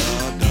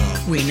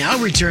 We now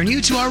return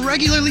you to our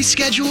regularly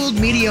scheduled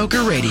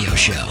mediocre radio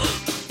show.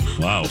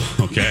 Wow.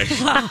 Okay.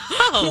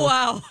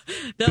 Wow.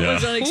 That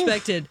was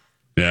unexpected.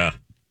 Yeah.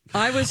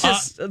 I was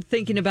just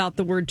thinking about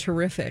the word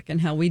terrific and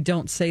how we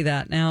don't say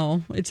that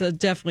now. It's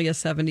definitely a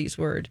 70s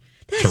word.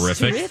 That's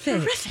terrific?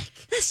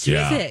 Terrific. That's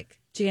terrific.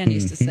 Jan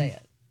used to say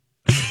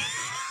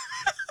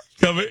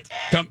it.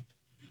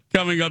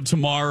 Coming up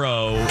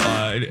tomorrow,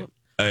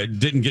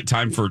 didn't get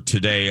time for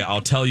today.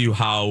 I'll tell you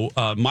how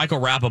Michael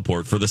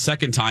Rappaport, for the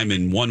second time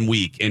in 1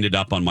 week, ended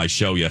up on my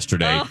show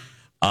yesterday.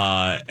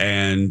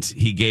 And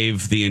he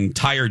gave the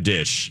entire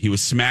dish. He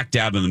was smack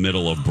dab in the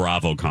middle of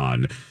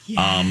BravoCon.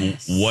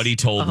 Yes. What he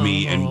told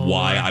me and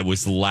why I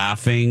was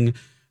laughing.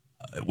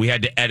 We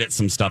had to edit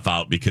some stuff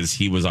out because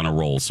he was on a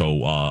roll.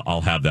 So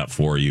I'll have that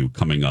for you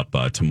coming up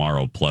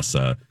tomorrow, plus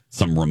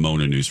some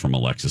Ramona news from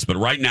Alexis. But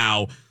right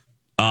now,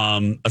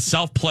 A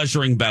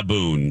self-pleasuring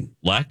baboon.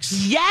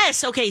 Lex?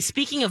 Yes. Okay.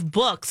 Speaking of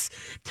books,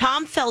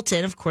 Tom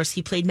Felton, of course,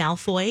 he played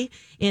Malfoy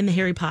in the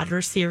Harry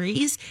Potter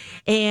series.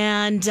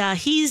 And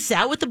he's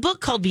out with a book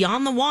called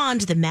Beyond the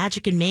Wand, The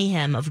Magic and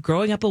Mayhem of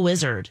Growing Up a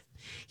Wizard.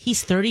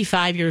 He's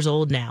 35 years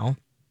old now.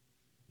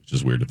 Which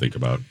is weird to think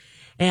about.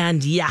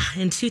 And yeah,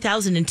 in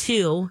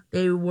 2002,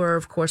 they were,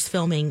 of course,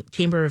 filming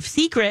Chamber of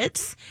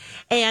Secrets.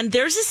 And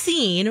there's a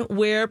scene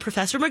where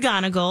Professor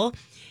McGonagall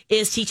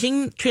is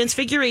teaching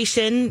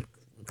Transfiguration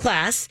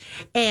class,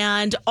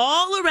 and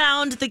all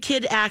around the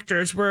kid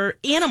actors were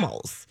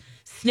animals,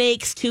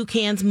 snakes,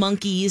 toucans,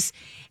 monkeys,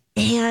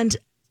 and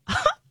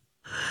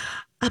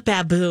a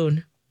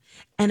baboon.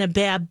 And a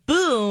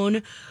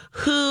baboon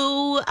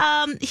who,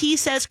 he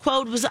says,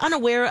 quote, was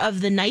unaware of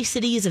the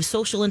niceties of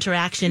social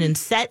interaction and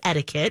set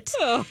etiquette.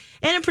 Oh.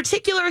 And in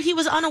particular, he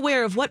was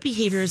unaware of what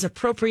behavior is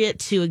appropriate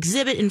to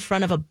exhibit in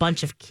front of a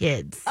bunch of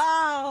kids.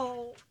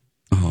 Oh.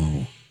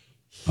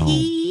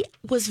 He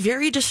was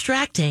very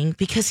distracting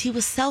because he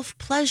was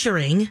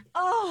self-pleasuring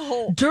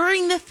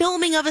during the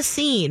filming of a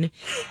scene.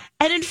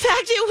 And in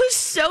fact, it was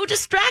so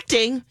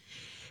distracting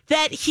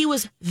that he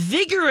was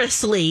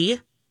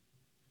vigorously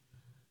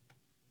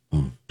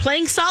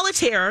playing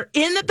solitaire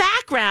in the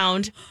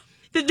background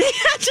that they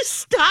had to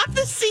stop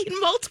the scene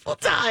multiple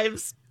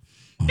times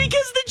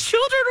because the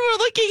children were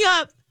looking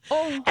up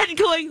and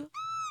going,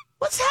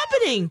 "What's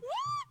happening?"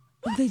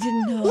 They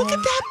didn't know. Look at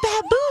that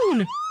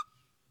baboon.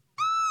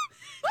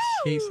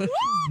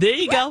 There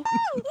you go.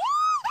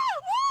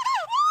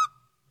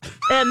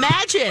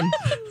 Imagine.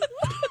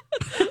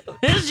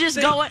 He's just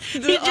going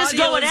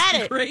at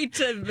it. Great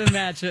to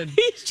imagine.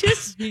 He's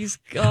just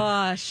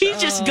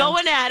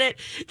going at it.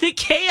 The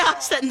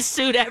chaos that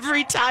ensued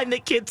every time the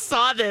kids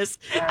saw this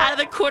out of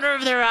the corner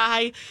of their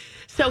eye.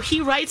 So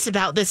he writes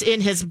about this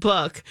in his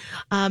book.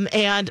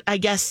 And I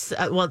guess,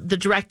 the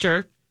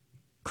director,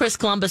 Chris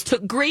Columbus,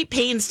 took great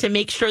pains to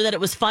make sure that it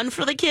was fun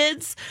for the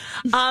kids.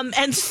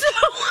 And so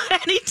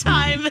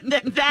anytime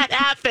that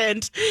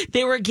happened,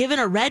 they were given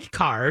a red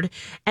card.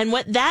 And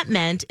what that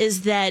meant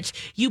is that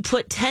you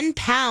put 10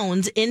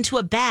 pounds into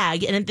a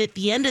bag, and at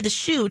the end of the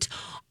shoot,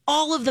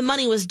 all of the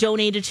money was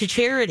donated to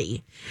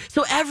charity.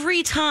 So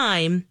every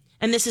time,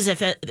 and this is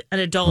if an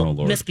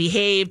adult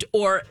misbehaved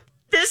or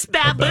this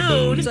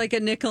baboon. It's like a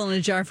nickel in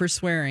a jar for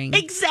swearing.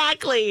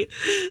 Exactly.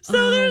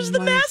 So there's the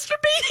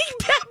masturbating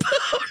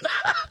baboon.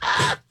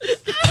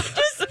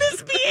 Just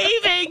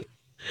misbehaving.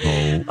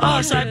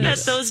 So I bet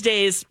those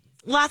days,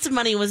 lots of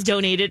money was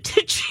donated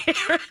to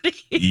charity.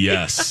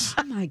 Yes.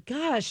 Oh my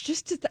gosh.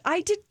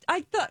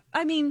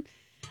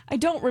 I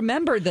don't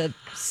remember the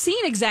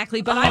scene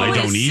exactly, but I would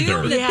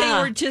assume that they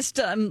were just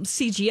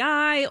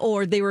CGI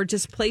or they were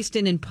just placed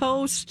in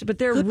post, but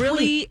they're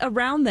really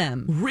around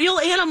them. Real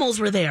animals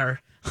were there.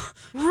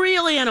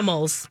 Real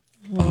animals.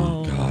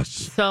 Oh, gosh.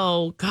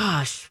 So,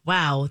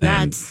 wow.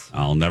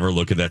 I'll never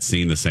look at that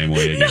scene the same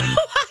way again. I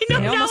know.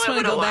 I almost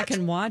want to go back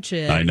and watch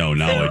it. I know.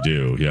 Now I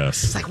do.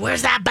 Yes. It's like,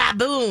 where's that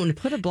baboon?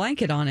 Put a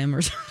blanket on him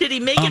or something. Did he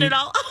make it at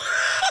all?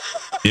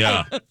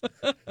 Yeah.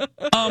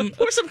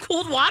 Pour some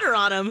cold water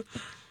on him.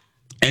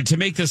 And to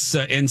make this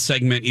end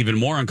segment even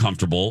more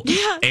uncomfortable,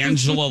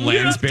 Angela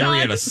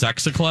Lansbury at a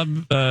sex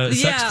club,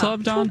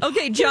 Don?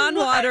 Okay, John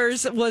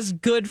Waters was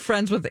good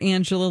friends with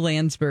Angela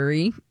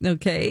Lansbury.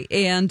 Okay,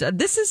 and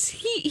this is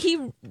he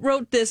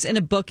wrote this in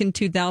a book in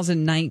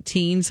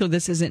 2019, so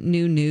this isn't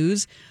new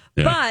news.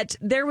 Yeah. But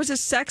there was a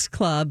sex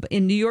club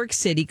in New York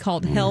City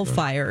called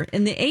Hellfire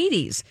in the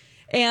 80s,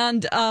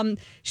 and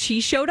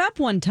she showed up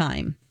one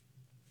time,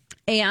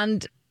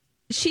 and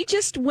she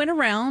just went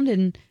around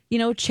and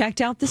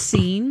checked out the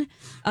scene.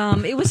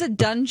 It was a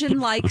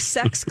dungeon-like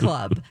sex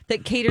club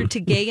that catered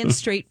to gay and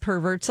straight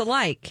perverts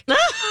alike.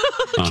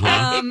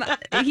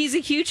 He's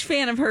a huge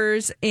fan of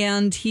hers,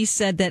 and he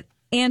said that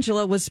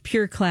Angela was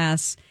pure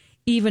class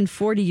even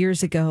 40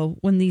 years ago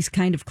when these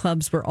kind of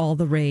clubs were all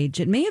the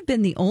rage. It may have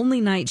been the only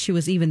night she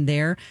was even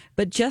there,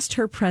 but just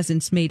her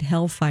presence made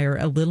Hellfire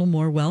a little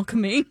more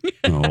welcoming.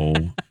 Oh,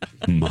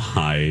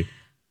 my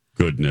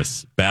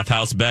goodness.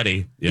 Bathhouse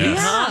Betty. Yes.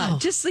 Yeah.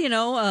 Just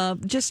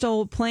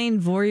old plain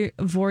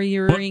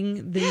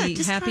voyeuring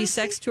the happy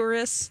sex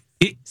tourists.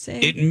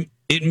 It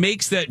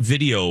makes that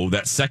video,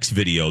 that sex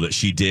video that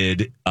she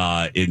did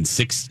when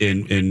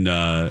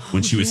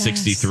she was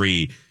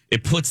 63.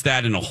 It puts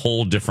that in a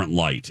whole different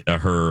light.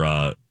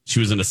 She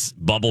was in a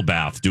bubble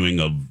bath doing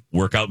a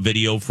workout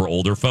video for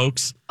older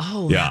folks.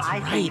 Oh, yeah.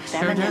 I think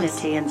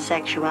femininity and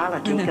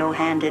sexuality go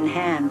hand in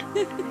hand.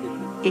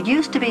 It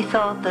used to be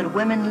thought that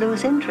women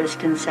lose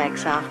interest in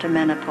sex after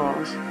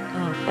menopause.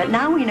 But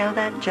now we know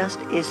that just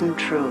isn't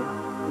true.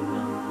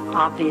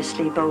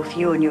 Obviously, both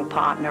you and your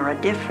partner are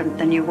different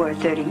than you were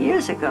 30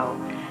 years ago.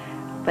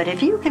 But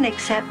if you can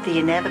accept the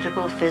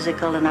inevitable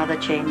physical and other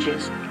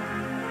changes,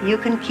 you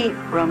can keep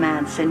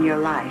romance in your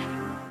life.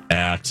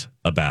 At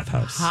a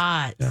bathhouse.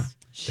 Hot. Yeah.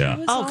 She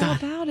was all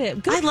about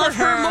it. Good I love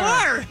her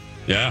more.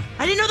 Yeah.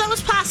 I didn't know that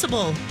was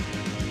possible.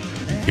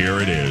 Here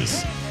it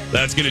is.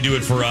 That's going to do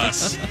it for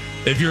us.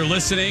 If you're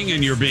listening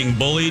and you're being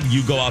bullied,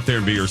 you go out there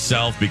and be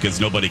yourself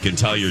because nobody can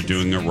tell you're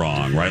doing it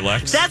wrong. Right,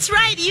 Lex? That's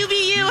right. You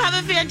be you. Have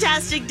a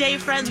fantastic day,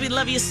 friends. We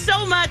love you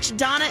so much.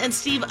 Donna and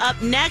Steve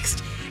up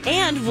next,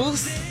 and we'll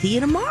see you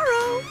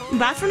tomorrow.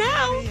 Bye for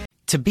now.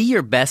 To be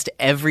your best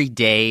every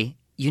day,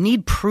 you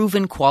need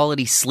proven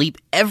quality sleep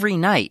every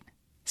night.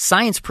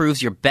 Science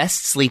proves your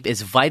best sleep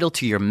is vital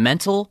to your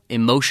mental,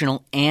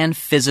 emotional, and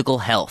physical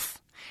health.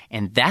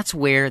 And that's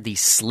where the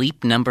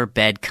Sleep Number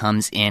bed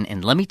comes in.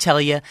 And let me tell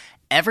you,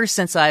 ever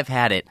since I've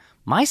had it,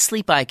 my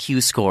sleep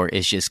IQ score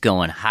is just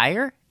going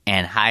higher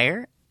and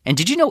higher. And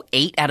did you know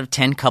 8 out of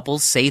 10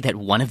 couples say that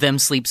one of them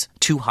sleeps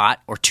too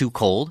hot or too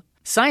cold?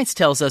 Science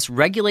tells us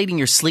regulating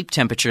your sleep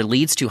temperature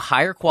leads to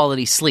higher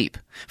quality sleep.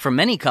 For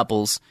many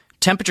couples,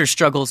 temperature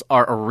struggles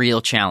are a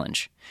real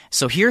challenge.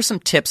 So here are some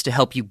tips to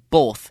help you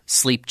both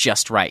sleep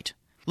just right.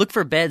 Look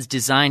for beds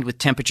designed with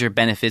temperature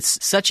benefits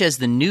such as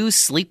the new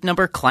Sleep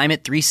Number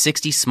Climate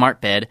 360 smart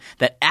bed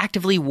that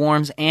actively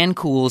warms and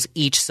cools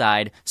each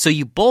side so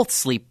you both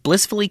sleep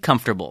blissfully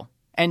comfortable.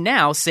 And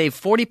now save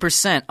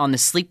 40% on the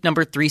Sleep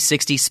Number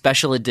 360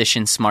 Special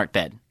Edition smart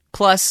bed.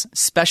 Plus,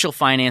 special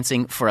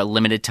financing for a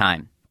limited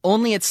time.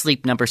 Only at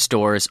Sleep Number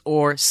stores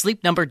or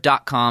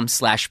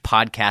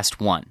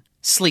sleepnumber.com/podcast1.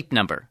 Sleep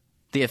Number,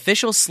 the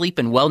official sleep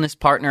and wellness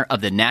partner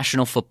of the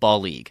National Football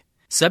League.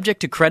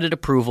 Subject to credit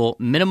approval,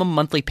 minimum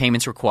monthly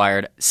payments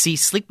required. See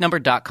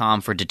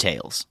sleepnumber.com for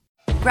details.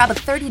 Grab a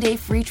 30-day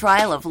free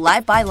trial of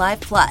Live by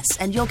Live Plus,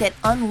 and you'll get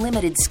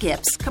unlimited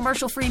skips,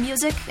 commercial-free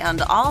music,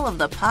 and all of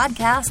the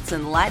podcasts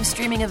and live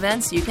streaming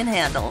events you can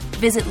handle.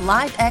 Visit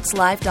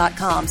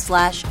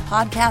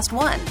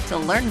livexlive.com/podcast1 to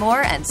learn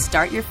more and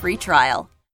start your free trial.